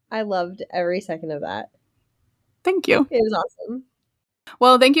 I loved every second of that. Thank you. It was awesome.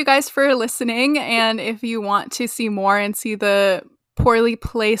 Well, thank you guys for listening. And if you want to see more and see the poorly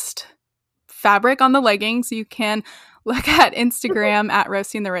placed fabric on the leggings, you can look at Instagram at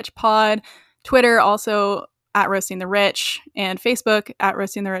Roasting the Rich Pod, Twitter also at Roasting the Rich, and Facebook at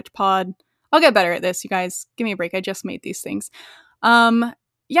Roasting the Rich Pod. I'll get better at this, you guys. Give me a break. I just made these things.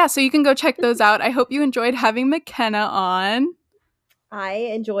 Yeah, so you can go check those out. I hope you enjoyed having McKenna on. I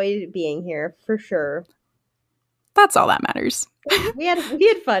enjoyed being here for sure. That's all that matters. We had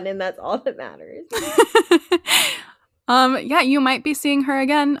fun, and that's all that matters. Yeah, you might be seeing her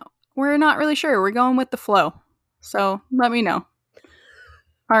again. We're not really sure. We're going with the flow. So let me know.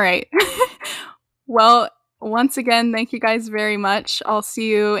 All right. Well, once again, thank you guys very much. I'll see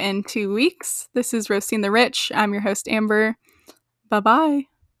you in 2 weeks. This is Roasting the Rich. I'm your host, Amber. Bye-bye.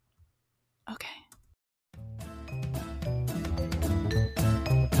 Okay.